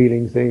other,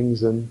 stealing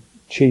things and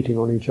cheating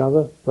on each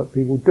other, but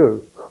people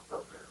do.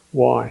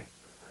 Why?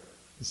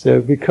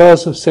 So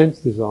because of sense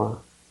desire,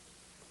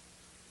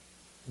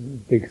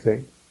 big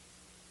thing,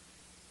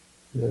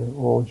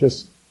 or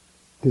just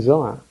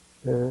desire,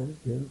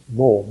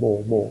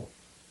 more.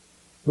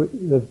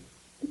 They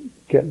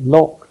get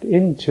locked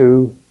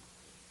into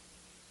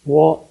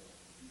what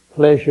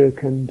pleasure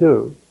can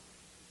do.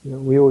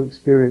 We all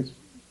experience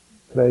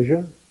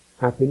pleasure,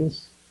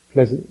 happiness,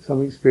 pleasant.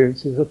 Some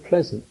experiences are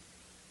pleasant.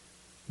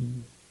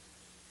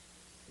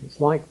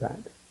 It's like that.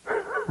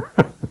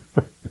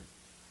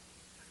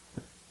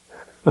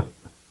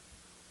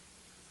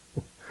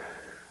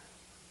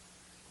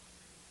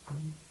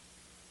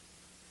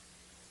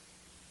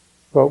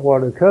 But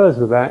what occurs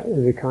with that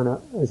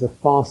is a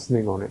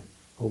fastening on it,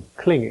 or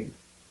clinging.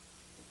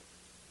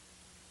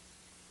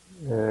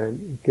 And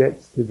it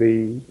gets to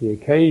be the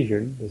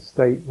occasion, the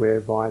state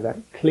whereby that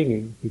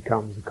clinging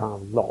becomes a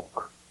kind of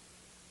lock.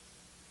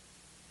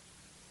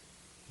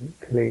 It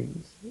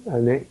clings.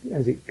 And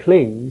as it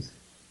clings,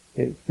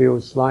 it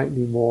feels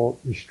slightly more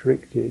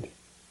restricted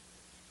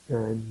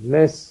and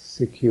less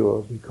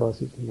secure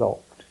because it's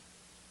locked.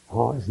 The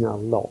heart is now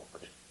locked.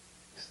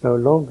 It's no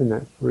longer in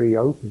that free,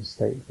 open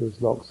state, it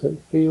feels locked. So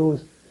it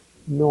feels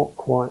not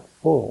quite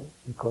full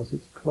because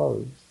it's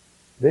closed.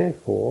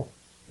 Therefore,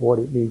 what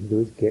it needs to do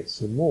is get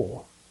some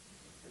more.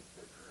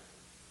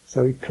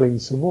 So it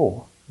clings some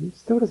more. It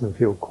still doesn't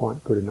feel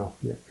quite good enough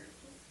yet.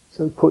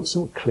 So it puts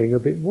some, cling a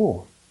bit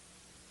more.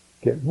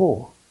 Get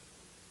more.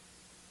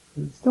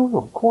 It's still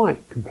not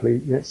quite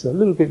complete yet, so a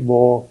little bit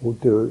more will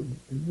do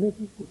it.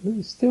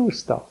 It's still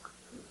stuck.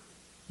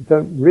 You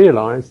don't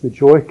realise the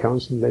joy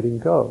comes from letting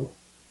go.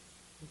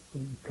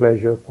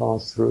 Pleasure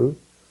pass through,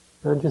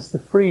 and just the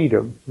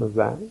freedom of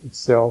that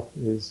itself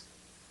is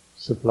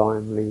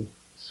sublimely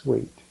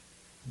sweet.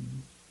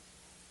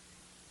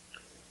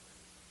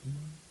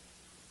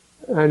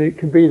 And it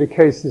can be the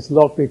case this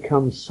lock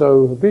becomes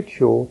so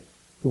habitual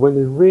that when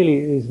there really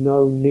is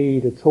no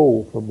need at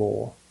all for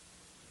more.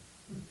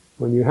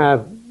 When you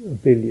have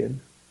 $1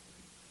 billion,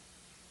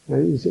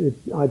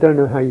 I don't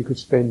know how you could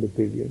spend $1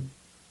 billion,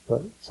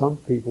 but some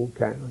people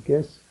can, I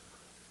guess.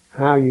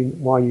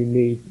 Why you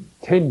need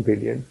 10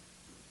 billion,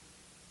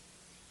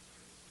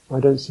 I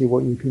don't see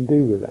what you can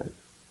do with that.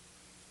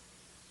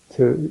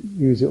 To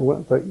use it,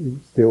 but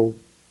still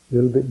a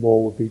little bit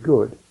more would be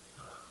good.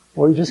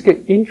 Or you just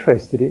get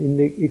interested in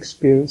the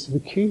experience of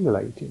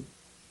accumulating.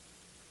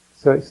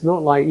 So it's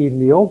not like even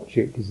the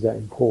object is that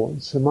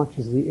important, so much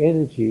as the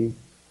energy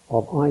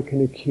of I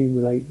can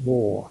accumulate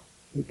more.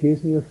 It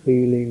gives me a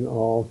feeling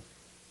of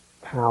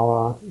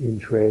power,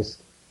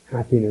 interest,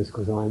 happiness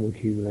because I'm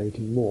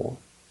accumulating more.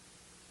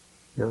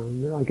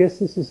 Now, I guess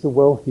this is the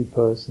wealthy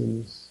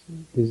person's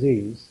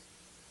disease.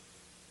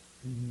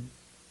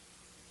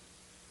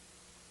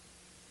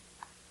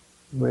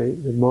 Where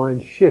the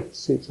mind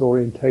shifts its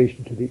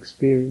orientation to the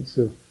experience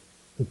of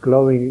the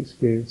glowing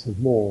experience of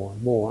more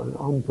and more, an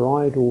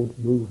unbridled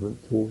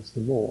movement towards the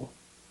more.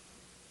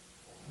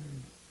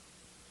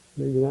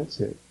 Maybe that's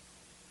it.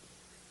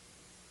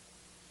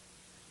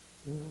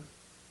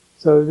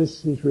 So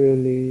this is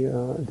really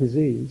a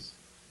disease,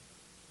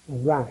 a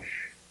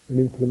rash, an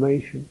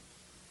inflammation,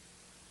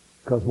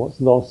 because what's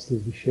lost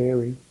is the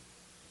sharing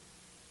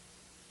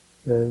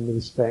and the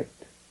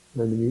respect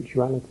and the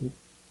mutuality.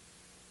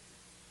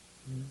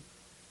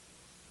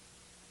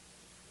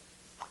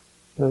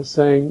 Buddha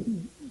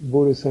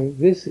is saying,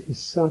 this is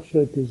such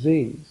a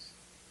disease,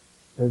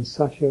 and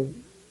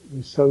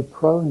we're so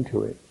prone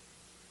to it.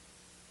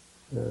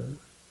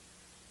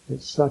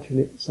 It's such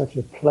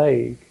a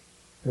plague,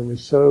 and we're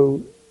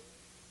so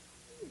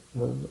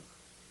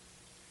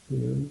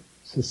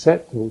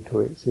susceptible to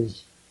it. It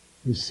says,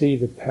 you see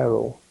the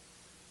peril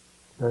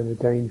and the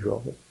danger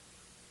of it,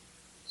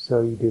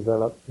 so you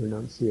develop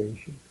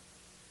renunciation.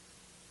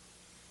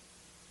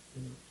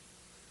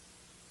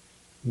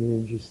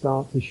 means you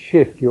start to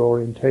shift your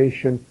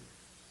orientation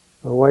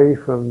away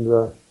from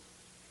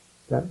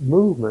that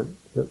movement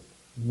that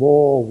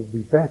more will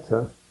be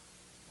better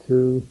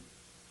to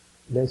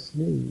less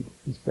need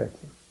is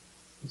better.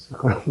 It's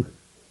kind of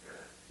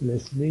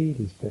less need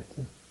is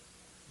better.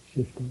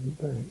 Shifting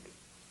it back.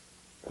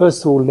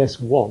 First of all, less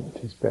want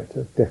is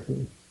better,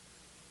 definitely.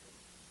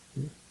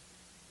 Yeah.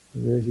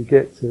 And as you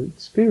get to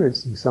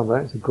experiencing some of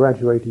that, it's a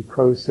graduated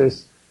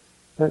process,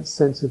 that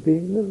sense of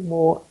being a little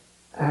more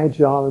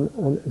agile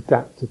and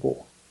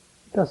adaptable.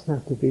 It doesn't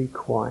have to be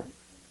quite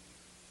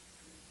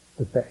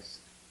the best.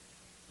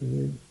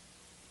 It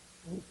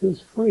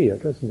feels freer,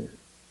 doesn't it?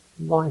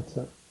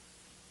 Lighter.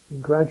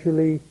 And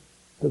gradually,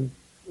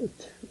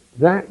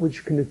 that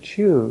which can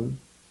attune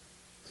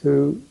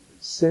to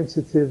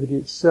sensitivity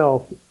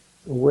itself,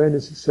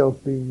 awareness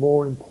itself being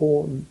more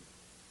important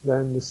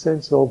than the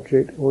sense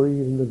object or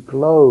even the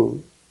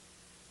glow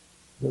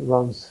that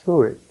runs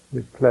through it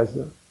with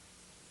pleasure.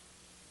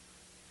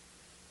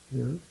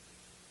 You know?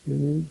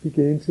 And you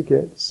begin to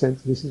get the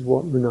sense this is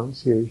what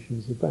renunciation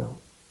is about.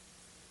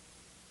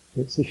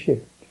 It's a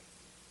shift.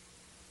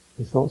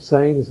 It's not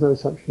saying there's no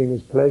such thing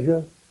as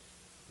pleasure,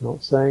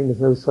 not saying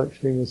there's no such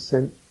thing as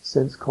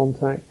sense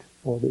contact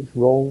or that it's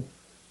wrong,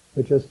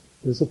 but just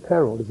there's a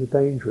peril, there's a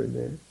danger in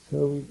there.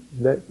 So we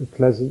let the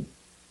pleasant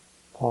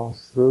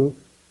pass through.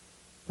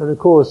 And of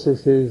course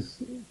this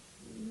is,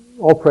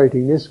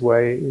 operating this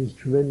way is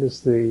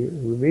tremendously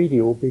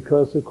remedial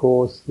because of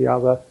course the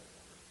other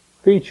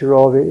feature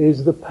of it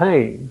is the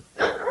pain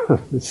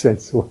of the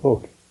sense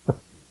world.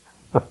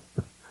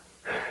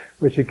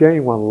 Which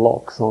again one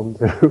locks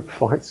onto,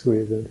 fights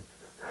with, and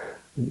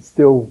it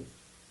still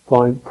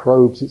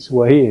probes its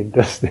way in,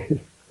 doesn't it?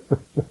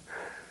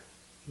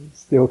 It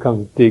still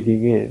comes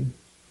digging in,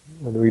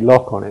 and we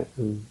lock on it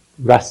and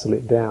wrestle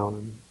it down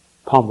and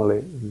pummel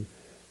it and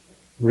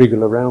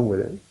wriggle around with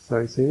it.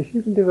 So if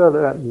you can develop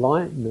that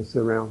lightness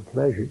around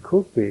pleasure, it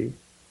could be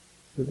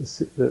that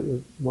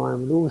the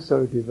mind will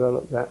also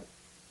develop that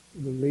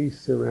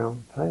release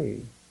around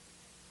pain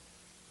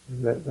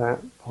and let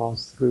that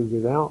pass through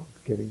without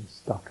getting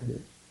stuck in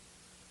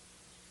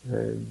it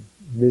and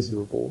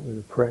miserable and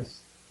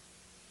oppressed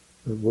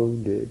and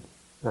wounded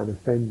and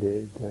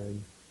offended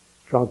and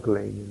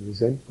struggling and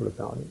resentful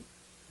about it.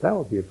 That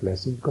would be a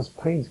blessing because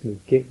pain's going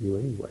to get you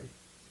anyway.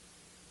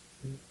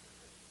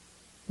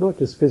 Not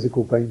just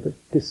physical pain, but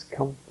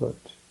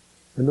discomfort.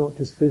 And not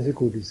just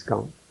physical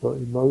discomfort, but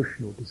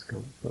emotional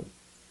discomfort.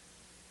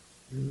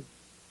 And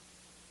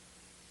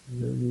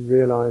you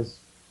realize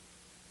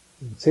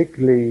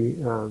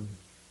particularly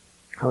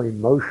how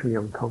emotionally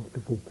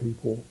uncomfortable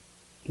people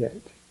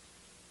get.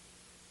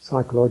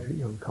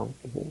 Psychologically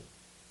uncomfortable.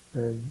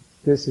 And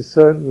this is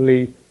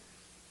certainly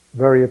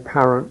very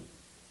apparent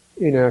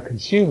in our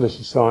consumer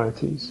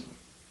societies,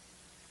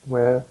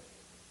 where,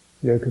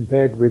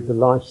 compared with the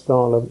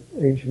lifestyle of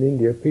ancient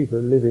India, people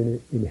are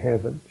living in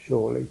heaven,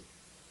 surely.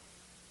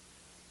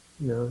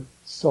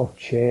 Soft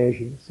chairs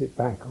you can sit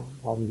back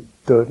on the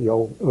dirty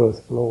old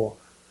earth floor.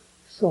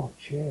 Soft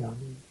chair,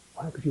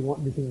 why could you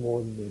want anything more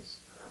than this?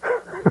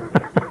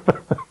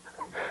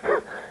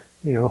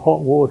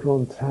 Hot water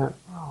on tap.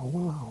 Oh,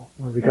 wow.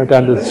 When we go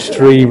down to the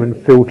stream and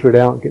filter it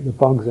out and get the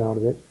bugs out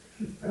of it.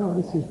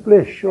 Oh, this is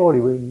bliss, surely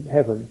we're in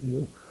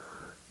heaven.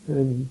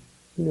 And,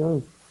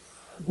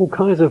 all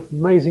kinds of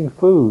amazing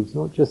foods,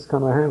 not just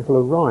kind of a handful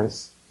of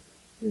rice.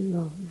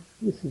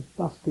 This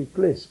must be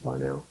bliss by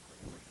now.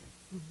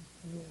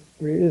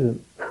 But it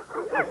isn't.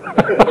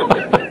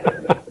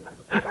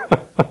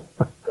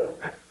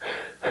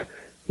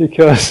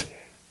 Because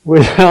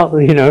without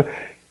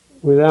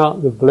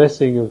the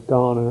blessing of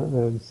dana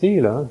and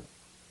sila,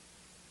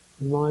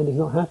 the mind is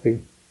not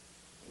happy.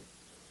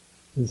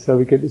 And so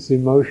we get this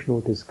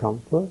emotional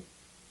discomfort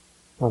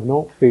of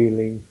not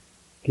feeling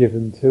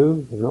given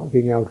to, of not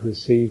being able to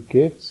receive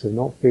gifts, of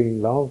not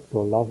feeling loved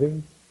or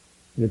loving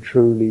in a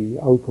truly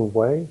open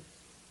way,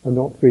 of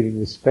not feeling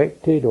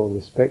respected or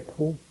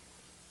respectful.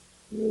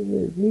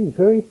 It means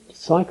very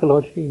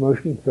psychologically,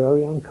 emotionally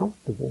very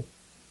uncomfortable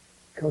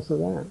because of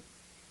that.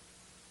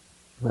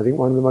 I think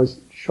one of the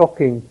most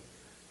shocking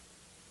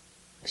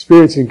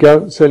experiences,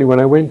 certainly when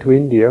I went to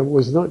India,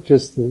 was not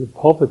just the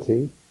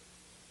poverty,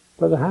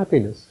 but the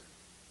happiness.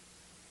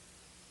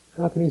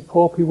 How can these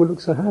poor people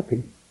look so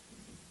happy?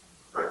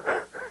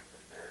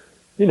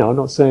 I'm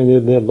not saying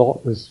that their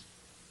lot was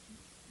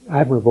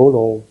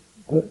admirable,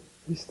 but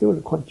they still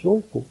look quite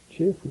joyful,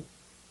 cheerful,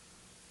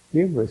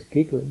 humorous,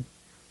 giggling,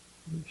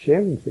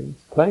 sharing things,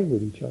 playing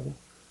with each other,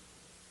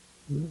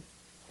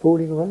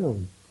 fooling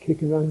around,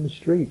 kicking around in the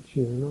streets.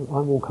 I'm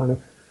all kind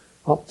of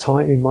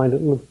uptight in my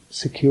little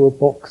secure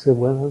box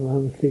of,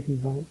 I'm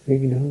thinking,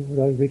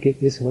 will I get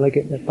this, will I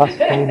get that bus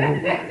phone?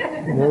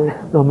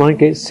 I might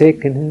get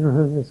sick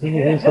and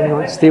something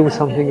might steal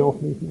something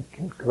off me.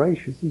 God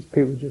gracious, these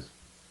people just,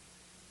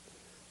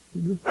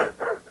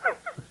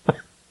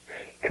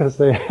 because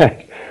they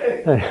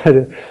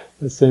had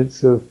a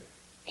sense of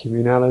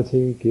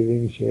communality,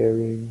 giving,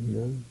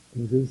 sharing,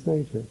 things of this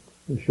nature.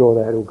 I'm sure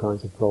they had all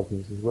kinds of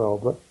problems as well,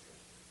 but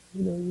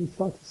you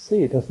start to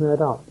see it doesn't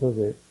add up, does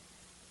it?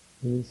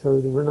 And so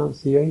the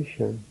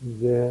renunciation is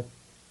there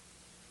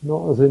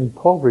not as an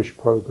impoverished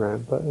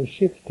program, but a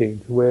shifting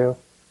to where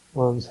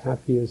one's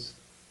happiest,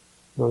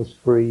 most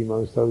free,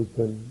 most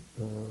open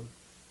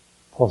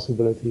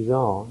possibilities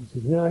are. So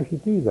if you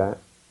do that,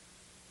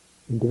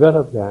 and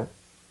develop that,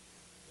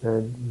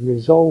 and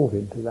resolve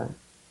into that,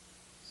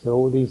 so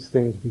all these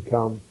things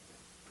become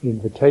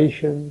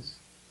invitations,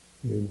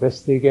 you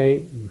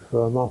investigate, you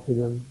firm up in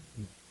them,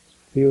 you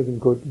feel them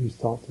good, you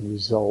start to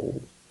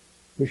resolve,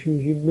 which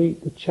means you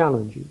meet the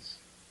challenges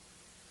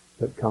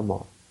that come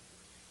up.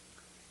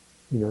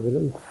 The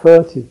little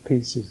furtive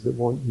pieces that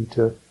want you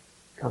to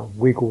kind of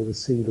wiggle the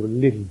sealer a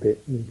little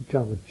bit, you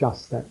can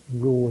adjust that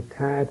raw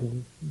tad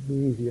and it's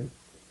easier.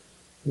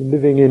 You're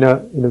living in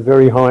a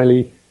very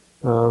highly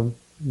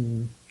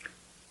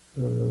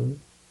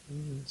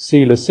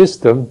sealer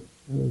system,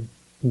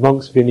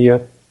 monks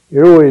vinaya,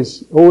 it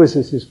always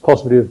is this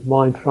possibility of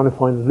mind trying to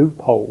find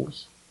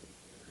loopholes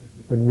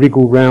and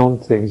wriggle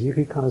round things. You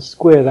can kind of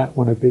square that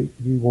one a bit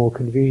to be more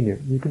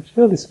convenient. You can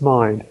feel this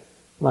mind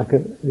like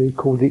they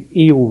call the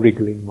eel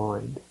wriggling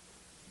mind.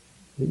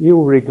 The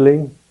eel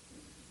wriggling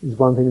is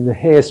one thing, and the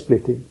hair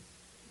splitting.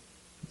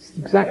 It's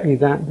exactly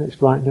that,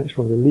 that's right, that's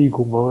wrong, the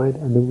legal mind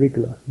and the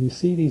wriggler. You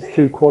see these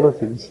two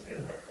qualities.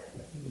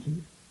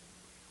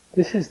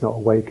 This is not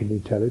awakened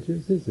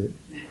intelligence, is it?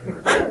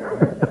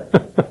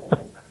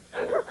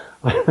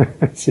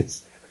 It's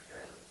just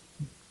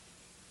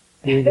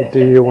doing the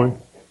deal and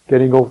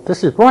getting all,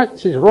 this is right,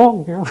 this is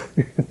wrong,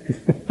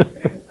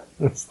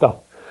 and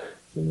stuff.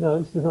 So, no,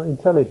 this is not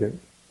intelligent.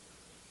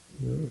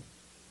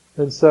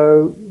 And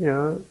so,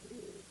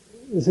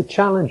 there's the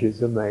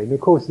challenges are made. And of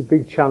course, the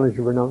big challenge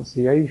of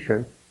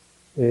renunciation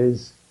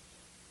is,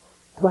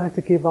 do I have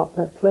to give up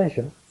that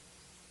pleasure?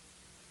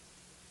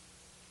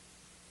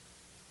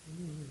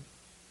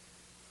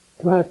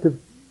 Do I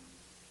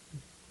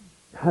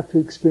have to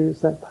experience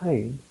that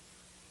pain?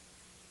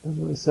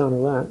 Doesn't like the sound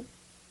of that.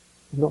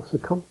 It's not so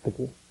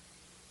comfortable.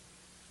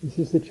 This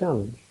is the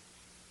challenge.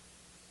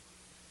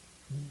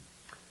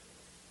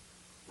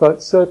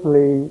 But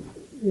certainly,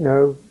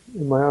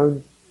 in my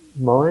own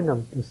mind,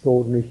 I'm just an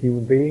ordinary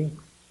human being.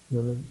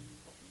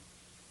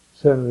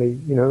 Certainly,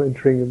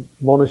 entering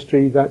a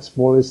monastery, that's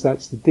more or less,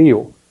 that's the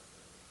deal.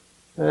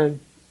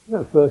 And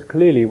first,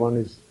 clearly one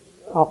is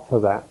up for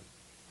that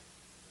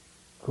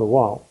for a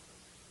while.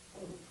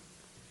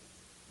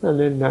 And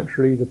then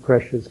naturally the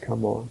pressures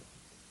come on.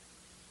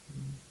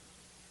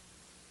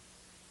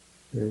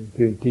 And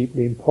feeling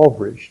deeply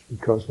impoverished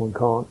because one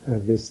can't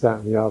have this,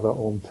 that and the other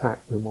on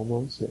tap when one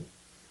wants it.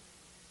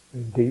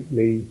 And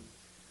deeply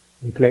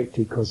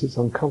neglected because it's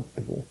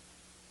uncomfortable.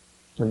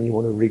 And you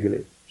want to wriggle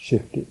it,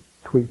 shift it,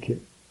 tweak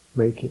it,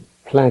 make it,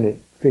 plan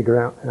it, figure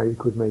out how you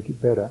could make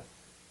it better.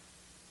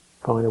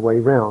 Find a way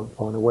round,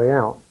 find a way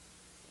out,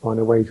 find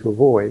a way to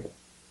avoid.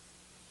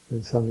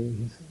 And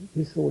something,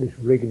 all this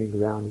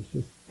wriggling around is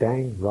just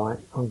dang right,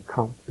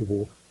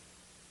 uncomfortable,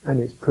 and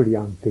it's pretty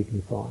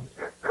undignified.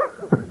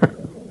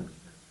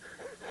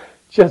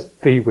 Just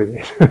be with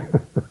it.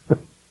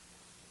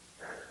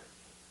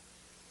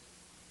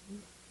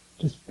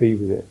 Just be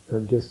with it,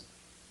 and just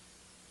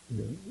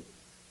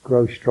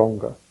grow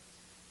stronger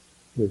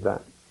with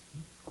that,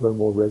 grow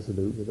more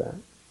resolute with that.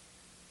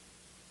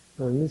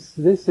 And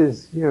this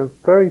is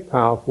very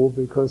powerful,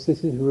 because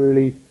this is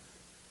really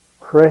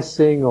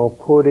pressing or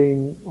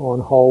putting on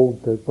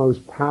hold the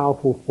most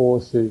powerful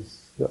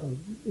forces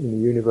in the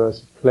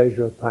universe of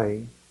pleasure,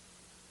 pain.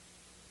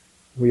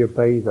 We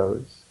obey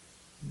those.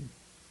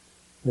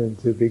 And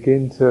to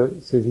begin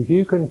to, so if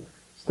you can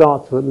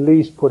start to at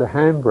least put a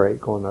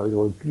handbrake on those,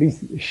 or at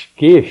least a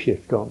gear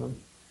shift on them,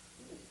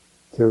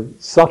 to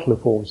subtler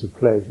forms of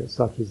pleasure,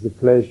 such as the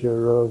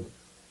pleasure of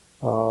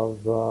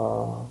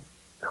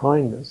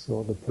kindness,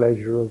 or the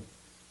pleasure of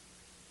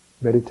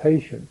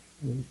meditation.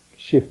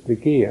 Shift the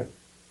gear,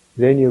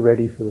 then you're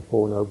ready for the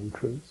Four Noble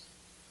Truths.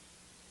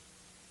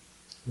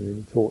 And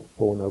then taught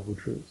Four Noble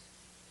Truths,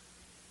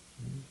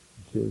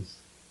 which is,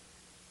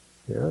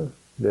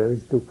 there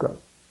is dukkha.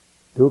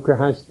 Dukkha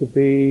has to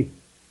be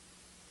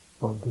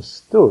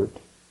understood,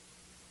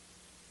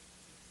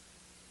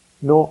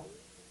 not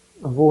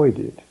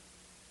avoided,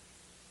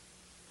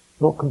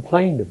 not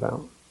complained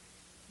about,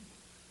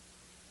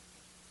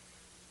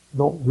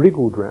 not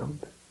wriggled round,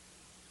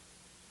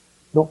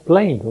 not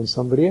blamed on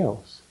somebody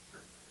else.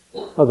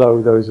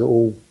 Although those are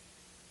all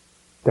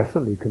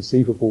definitely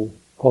conceivable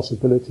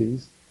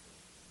possibilities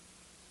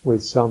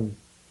with some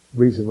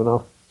reasonable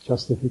enough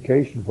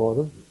justification for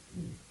them,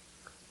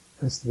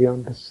 has to be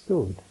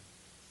understood.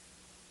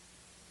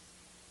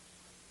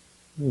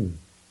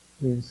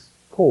 Means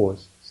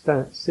pause,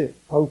 stand, sit,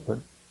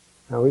 open.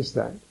 How is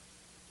that?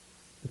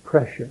 The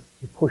pressure,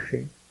 the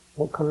pushing,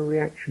 what kind of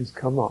reactions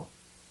come up?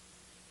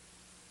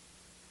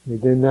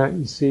 Within that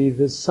you see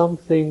there's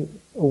something,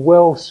 a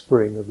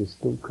wellspring of this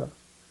dukkha,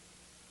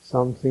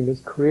 something that's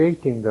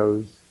creating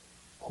those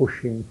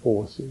pushing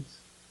forces,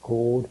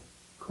 called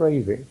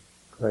craving.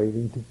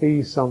 Craving to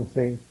be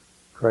something,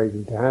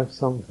 craving to have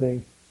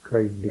something,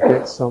 craving to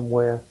get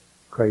somewhere,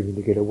 craving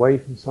to get away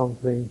from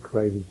something,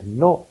 craving to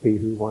not be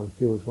who one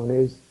feels one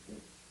is,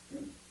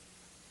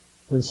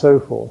 and so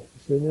forth.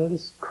 So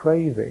this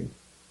craving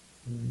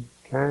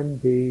can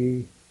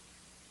be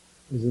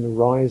as an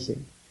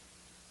arising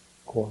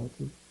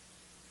quality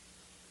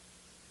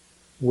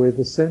with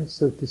a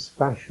sense of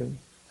dispassion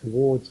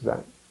towards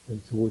that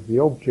and towards the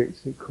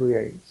objects it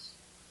creates,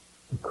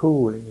 a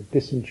cooling, a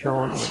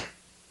disenchantment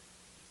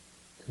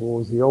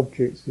towards the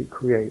objects it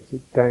creates.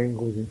 It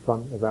dangles in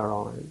front of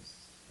our eyes,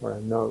 or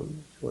our nose,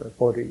 or our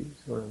bodies,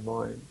 or our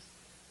minds.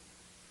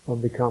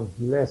 One becomes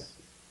less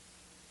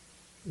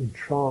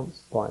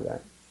entranced by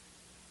that,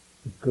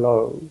 the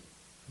glow,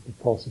 the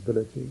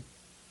possibility.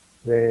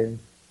 Then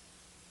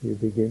you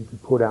begin to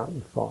put out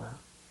the fire,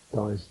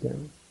 dies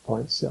down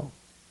by itself.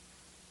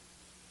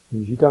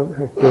 And you don't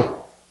have to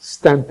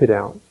stamp it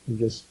out, you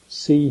just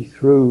see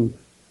through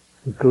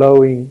the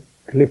glowing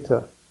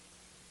glitter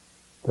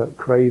that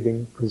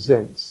craving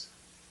presents.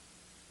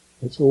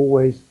 It's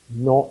always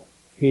not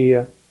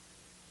here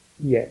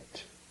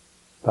yet,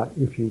 but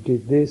if you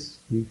did this,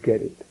 you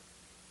get it.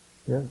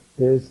 Yeah?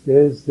 There's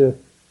the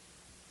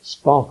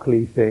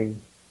sparkly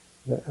thing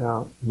that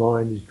our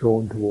mind is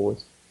drawn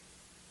towards.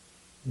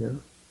 Yeah?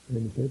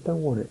 And you say, I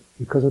don't want it,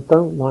 because I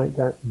don't like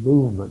that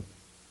movement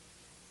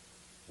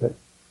that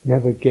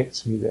never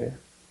gets me there.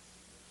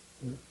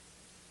 Yeah?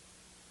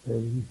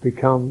 And you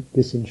become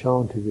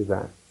disenchanted with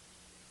that.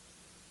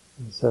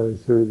 And so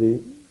through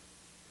the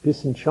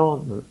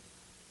disenchantment,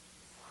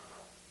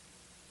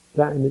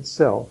 that in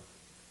itself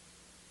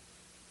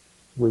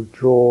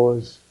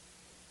withdraws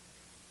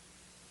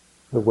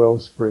the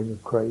wellspring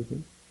of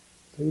craving.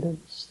 So you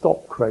don't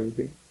stop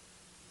craving,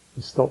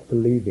 you stop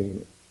believing in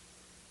it.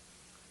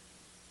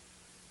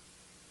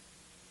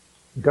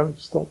 You don't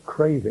stop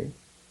craving,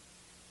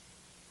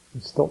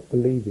 you stop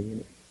believing in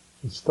it.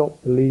 You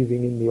stop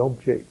believing in the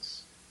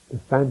objects, the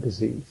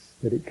fantasies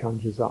that it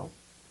conjures up.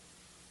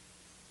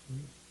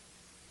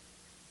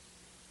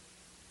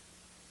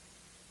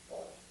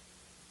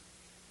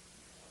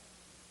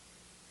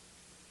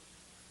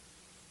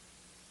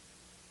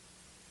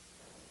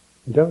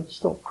 You don't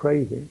stop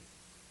craving,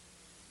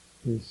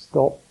 you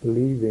stop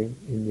believing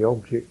in the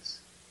objects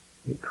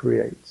it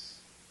creates.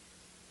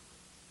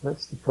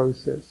 That's the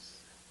process.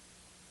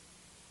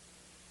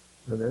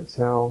 And that's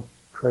how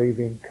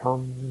craving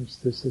comes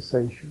to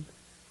cessation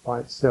by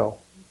itself,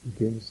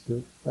 begins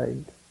to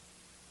fade.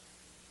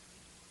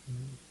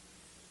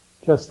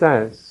 Just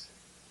as,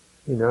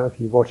 if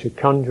you watch a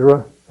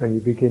conjurer and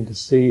you begin to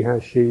see how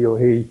she or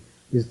he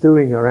is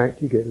doing her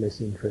act, you get less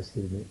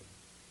interested in it.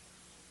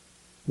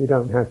 You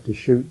don't have to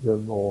shoot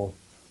them or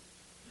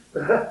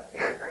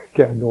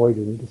get annoyed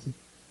with it.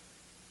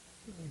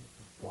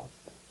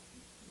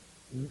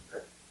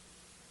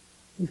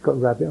 He's got a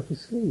rabbit up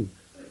his sleeve.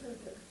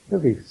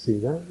 Nobody can see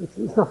that.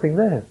 There's nothing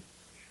there.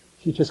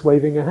 She's just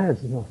waving her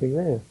hands. There's nothing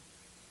there.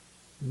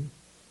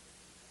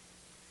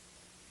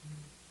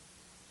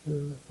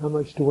 How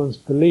much do one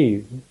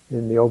believe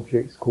in the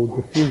objects called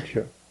the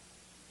future?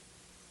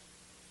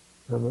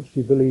 How much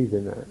do you believe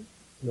in that?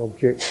 The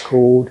objects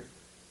called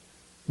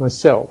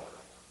myself,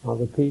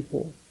 other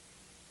people.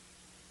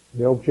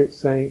 The object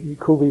saying, it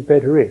could be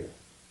better if.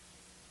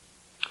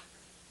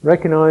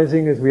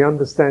 Recognizing as we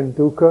understand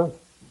dukkha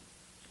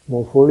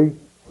more fully,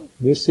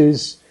 this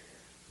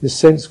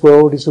sense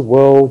world is a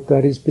world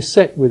that is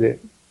beset with it.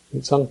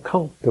 It's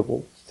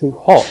uncomfortable, it's too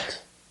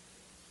hot,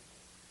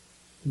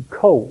 too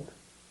cold,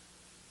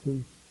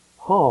 too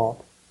hard,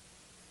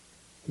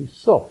 too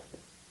soft,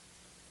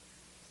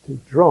 it's too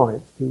dry,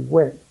 it's too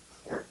wet.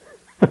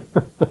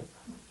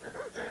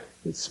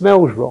 It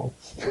smells wrong.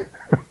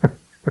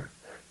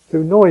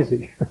 Too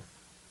noisy.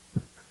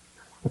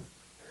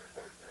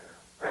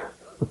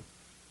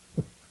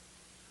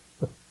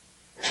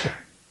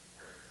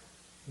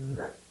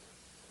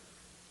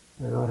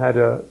 And I had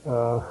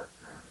a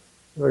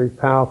very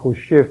powerful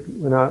shift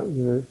when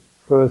in the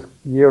first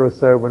year or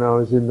so when I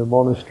was in the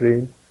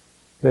monastery.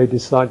 They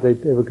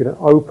decided they were going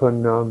to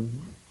open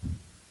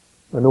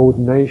an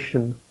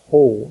ordination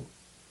hall,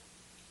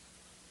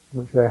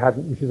 which they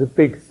hadn't, which is a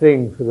big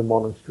thing for the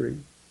monastery,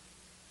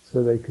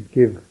 so they could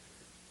give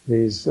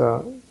these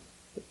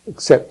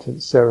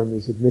acceptance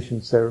ceremonies,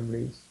 admission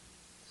ceremonies.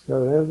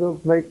 So they'll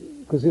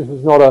because this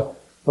was not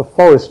a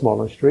forest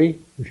monastery,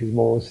 which is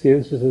more austere.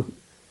 This is a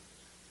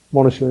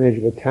monastery on the edge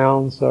of a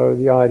town. So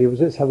the idea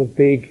was, let's have a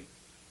big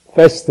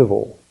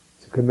festival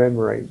to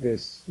commemorate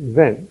this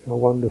event. How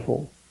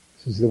wonderful!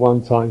 This is the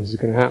one time this is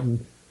going to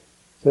happen.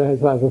 So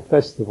let's have a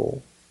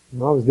festival.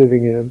 And I was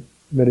living in a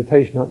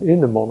meditation hut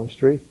in the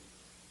monastery,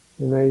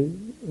 and they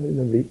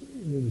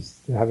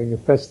were having a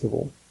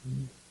festival.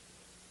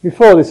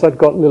 Before this, I'd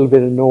got a little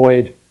bit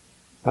annoyed.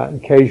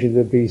 Occasionally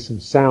there'd be some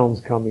sounds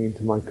coming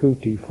into my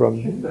kuti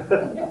from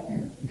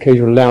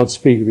occasional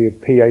loudspeaker, be a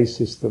PA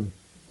system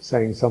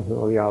saying something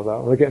or the other.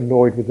 Or I get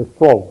annoyed with the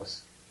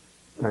frogs.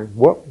 And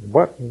what,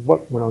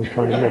 when I was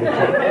trying to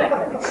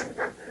meditate.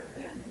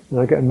 And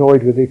I get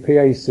annoyed with the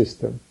PA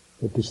system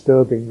for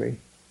disturbing me.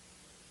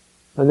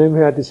 And then we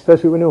had this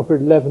festival, we went on for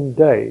 11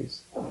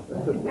 days.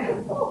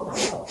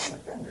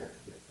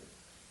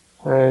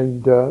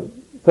 And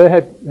they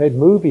had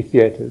movie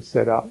theatres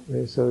set up.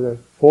 So there were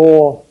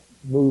 4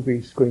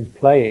 movie screens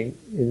playing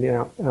in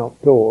the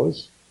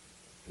outdoors.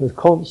 There's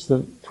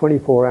constant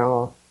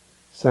 24-hour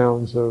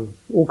sounds of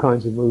all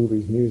kinds of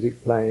movies,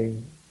 music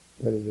playing,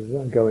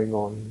 going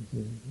on.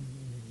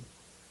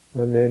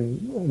 And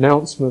then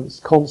announcements,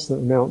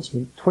 constant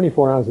announcement,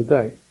 24 hours a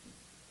day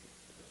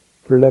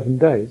for 11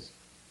 days.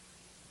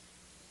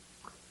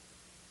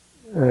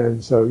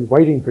 And so you're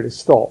waiting for it to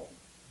stop.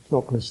 It's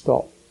not going to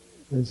stop.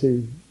 And so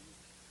you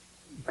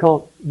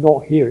can't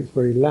not hear it, it's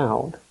very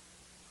loud.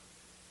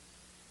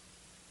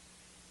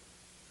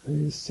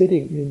 And you're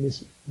sitting in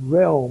this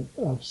realm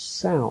of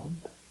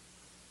sound,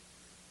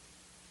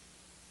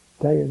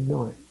 day and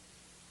night.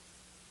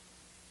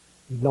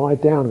 You lie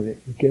down in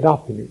it, you get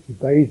up in it, you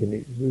bathe in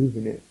it, you move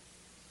in it.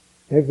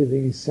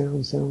 Everything is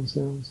sound, sound,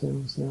 sound,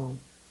 sound, sound.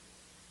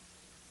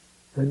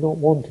 And not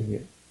wanting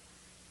it.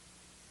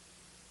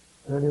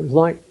 And it was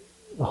like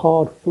a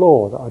hard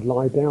floor that I'd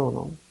lie down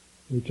on,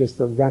 with just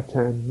a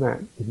rattan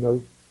mat, with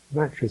no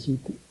mattress. Your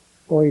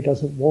body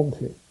doesn't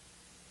want it.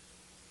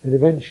 And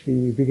eventually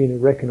you begin to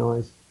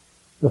recognize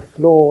the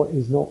floor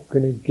is not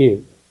going to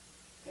give.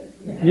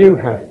 You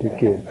have to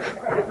give.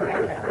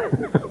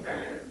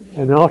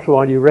 And after a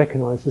while you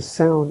recognize the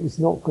sound is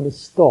not going to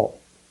stop.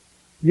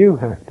 You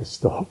have to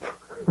stop.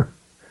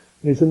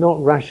 These are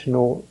not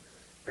rational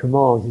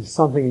commands. It's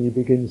something that you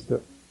begins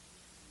to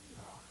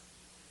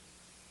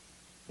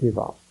give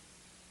up.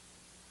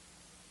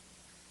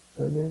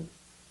 And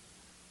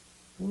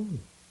then,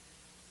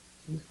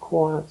 this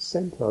quiet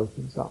centre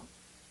opens up.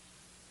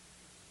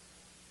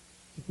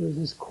 There's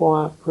this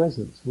quiet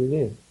presence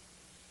within.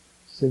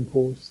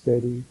 Simple,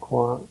 steady,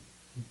 quiet,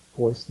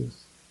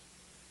 voiceless,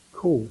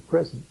 cool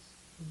presence.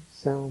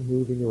 Sound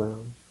moving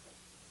around.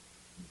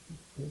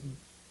 It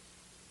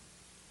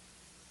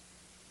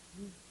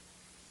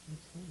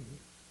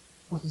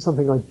wasn't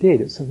something I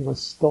did, it's something I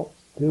stopped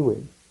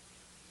doing.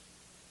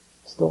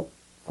 Stop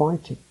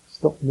fighting,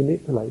 stop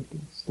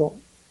manipulating, stop,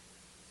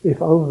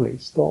 if only,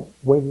 stop,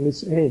 when will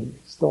this end?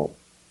 Stop,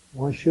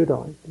 why should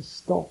I? Just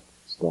stop,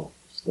 stop,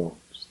 stop,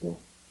 stop,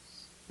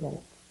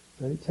 stop.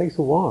 And it takes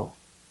a while.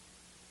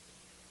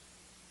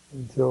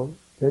 Until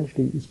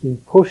eventually it's been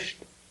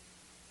pushed,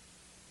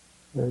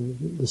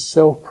 and the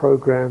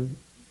self-program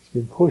has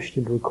been pushed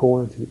into a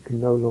corner until it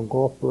can no longer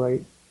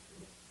operate,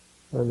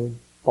 and then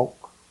bonk,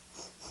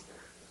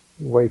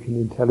 awakened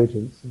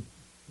intelligence.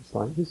 It's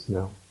like this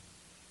now.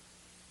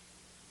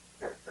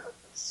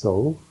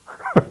 So,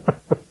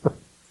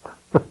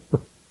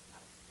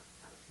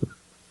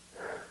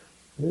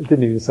 it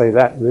didn't even say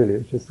that really,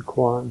 it's just the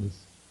quietness.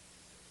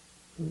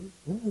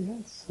 Yeah,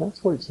 yes,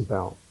 that's what it's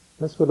about.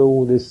 That's what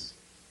all this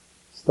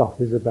stuff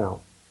is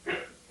about.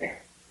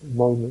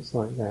 Moments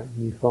like that,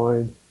 and you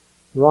find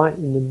right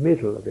in the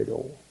middle of it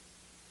all,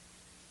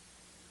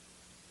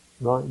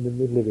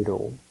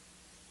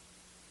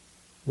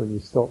 when you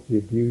stop the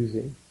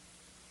abusing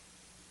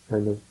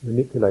and the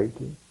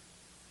manipulating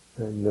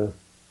and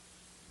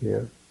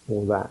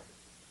all that,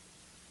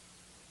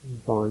 you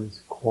find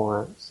this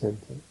quiet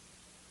centre.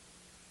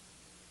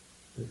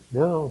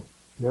 Now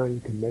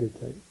you can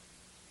meditate.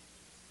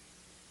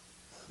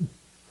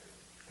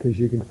 Because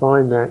you can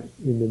find that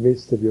in the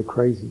midst of your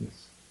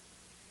craziness.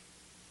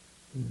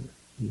 You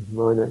can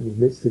find that in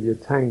the midst of your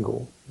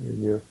tangle,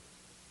 in your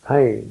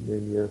pain,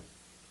 in your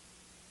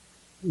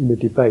inner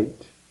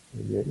debate,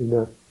 in your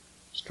inner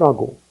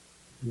struggle.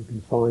 You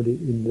can find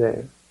it in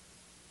there.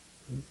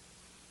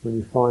 When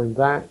you find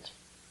that,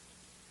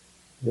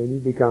 then you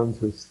begin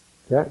to,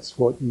 that's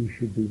what you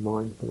should be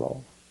mindful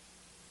of.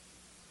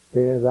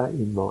 Bear that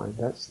in mind,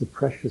 that's the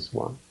precious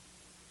one.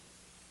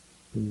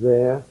 And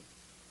there,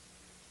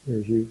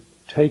 as you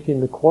take in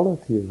the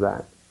quality of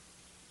that,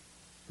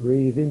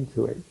 breathe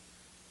into it,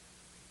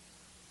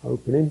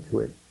 open into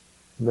it,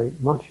 make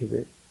much of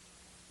it,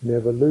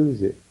 never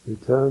lose it,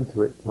 return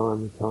to it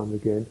time and time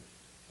again,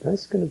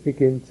 that's going to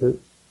begin to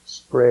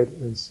spread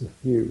and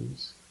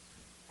suffuse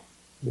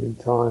the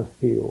entire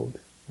field,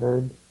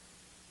 and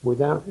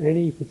without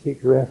any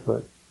particular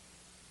effort,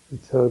 the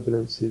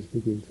turbulences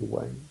begin to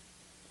wane,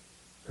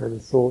 and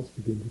the thoughts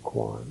begin to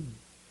quieten,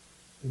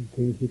 and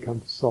things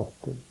become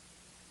softer,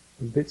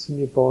 and bits in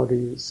your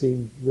body that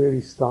seem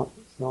really start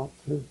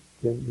to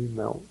gently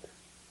melt,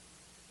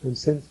 and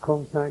sense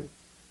contact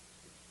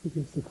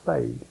begins to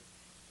fade,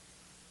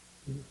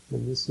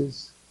 and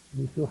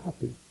you feel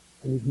happy,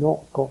 and you've not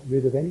got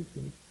rid of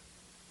anything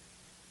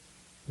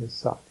as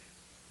such.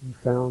 You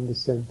found the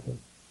centre,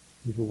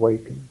 you've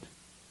awakened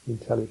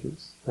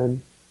intelligence,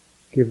 and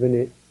given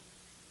it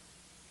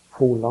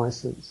full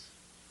license,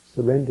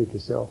 surrendered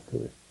yourself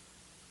to it,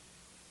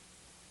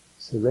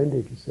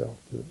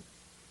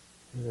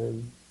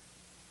 and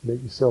let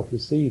yourself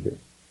receive it.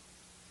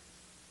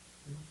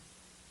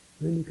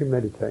 Then you can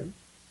meditate.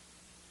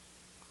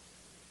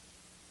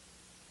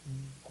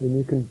 Then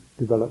you can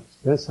develop,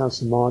 that's how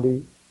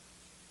samadhi,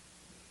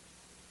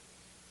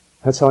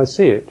 that's how I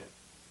see it.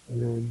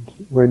 And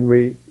when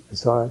we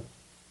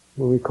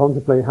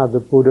contemplate how the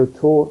Buddha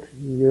taught,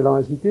 you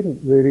realize he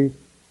didn't really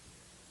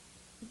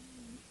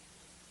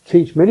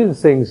teach many of the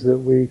things that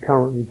we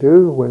currently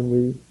do when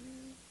we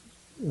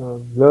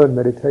learn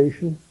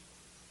meditation.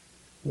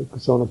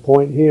 Focus on a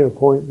point here, a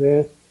point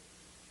there.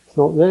 It's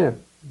not there.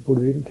 The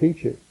Buddha didn't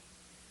teach it.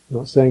 I'm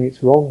not saying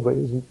it's wrong, but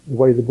it isn't the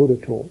way the Buddha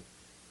taught.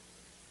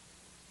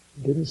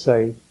 He didn't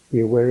say,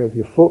 be aware of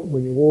your foot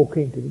when you're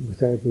walking. He didn't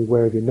say, be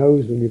aware of your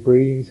nose when you're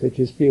breathing. He said,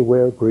 just be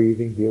aware of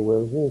breathing, be aware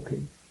of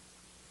walking.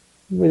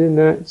 And within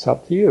that, it's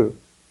up to you.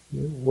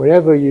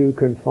 Wherever you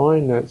can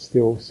find that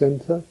still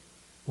center,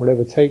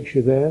 whatever takes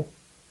you there,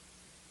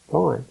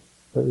 fine.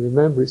 But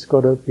remember, it's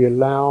got to be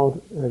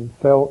allowed and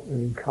felt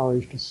and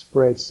encouraged to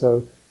spread,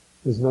 so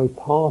there's no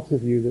part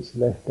of you that's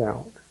left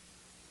out.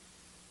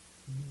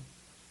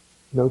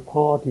 No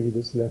part of you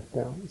that's left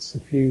out. It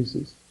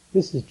suffuses.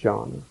 This is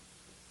jhana.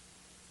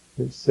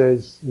 It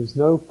says there's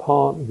no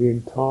part of the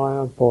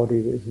entire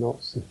body that is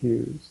not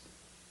suffused,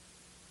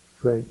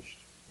 drenched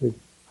with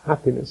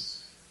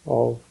happiness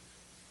of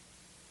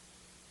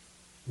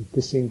a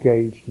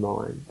disengaged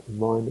mind, a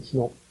mind that's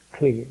not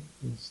clinging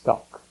and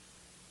stuck.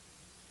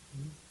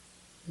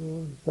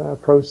 Our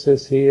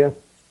process here,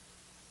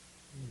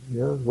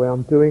 where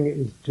I'm doing it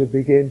is to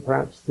begin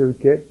perhaps to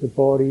get the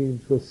body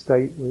into a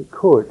state where it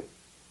could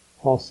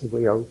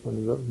possibly open a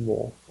little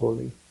more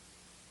fully.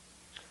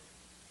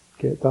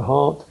 Get the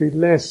heart to be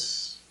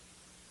less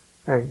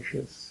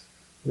anxious,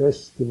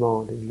 less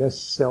demanding, less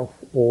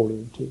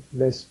self-oriented,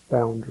 less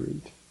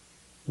boundaried,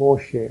 more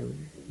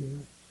sharing.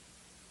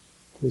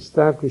 To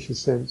establish a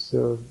sense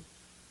of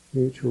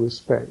mutual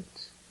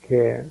respect,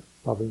 care,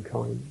 loving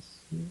kindness.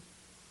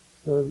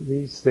 So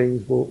these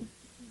things will,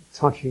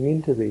 touching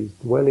into these,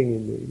 dwelling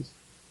in these,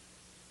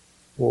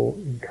 will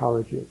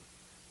encourage it.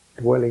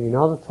 Dwelling in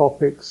other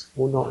topics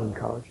will not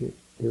encourage it.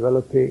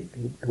 Developing,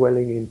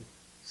 dwelling in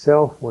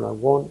self, what I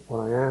want, what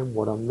I am,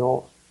 what I'm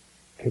not,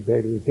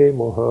 compared with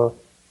him or her,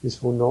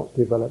 this will not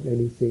develop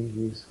anything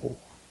useful.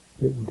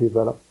 It will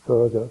develop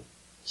further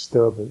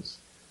disturbance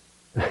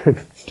and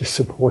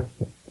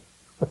disappointment.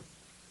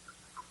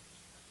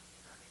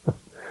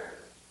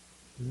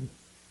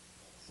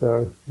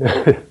 So,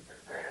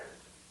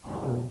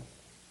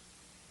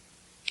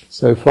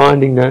 so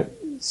finding that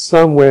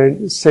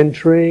somewhere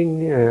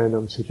centering, and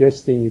I'm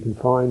suggesting you can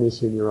find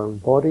this in your own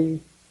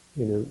body,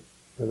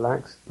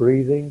 relaxed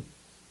breathing,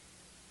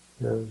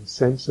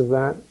 sense of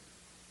that,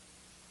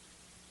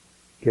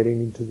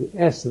 getting into the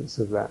essence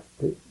of that,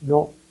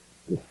 not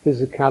the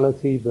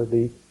physicality, but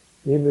the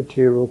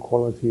immaterial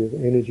quality of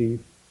energy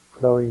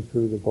flowing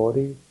through the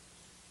body.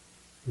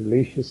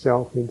 Release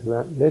yourself into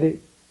that. Let it,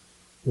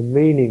 the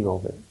meaning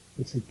of it,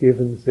 it's a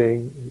given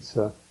thing, it's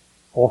a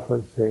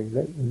offered thing.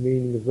 Let the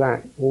meaning of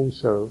that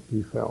also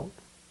be felt.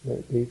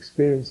 Let the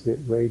experience of it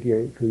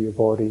radiate through your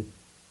body.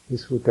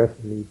 This will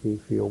definitely be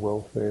for your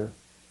welfare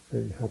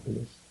and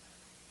happiness.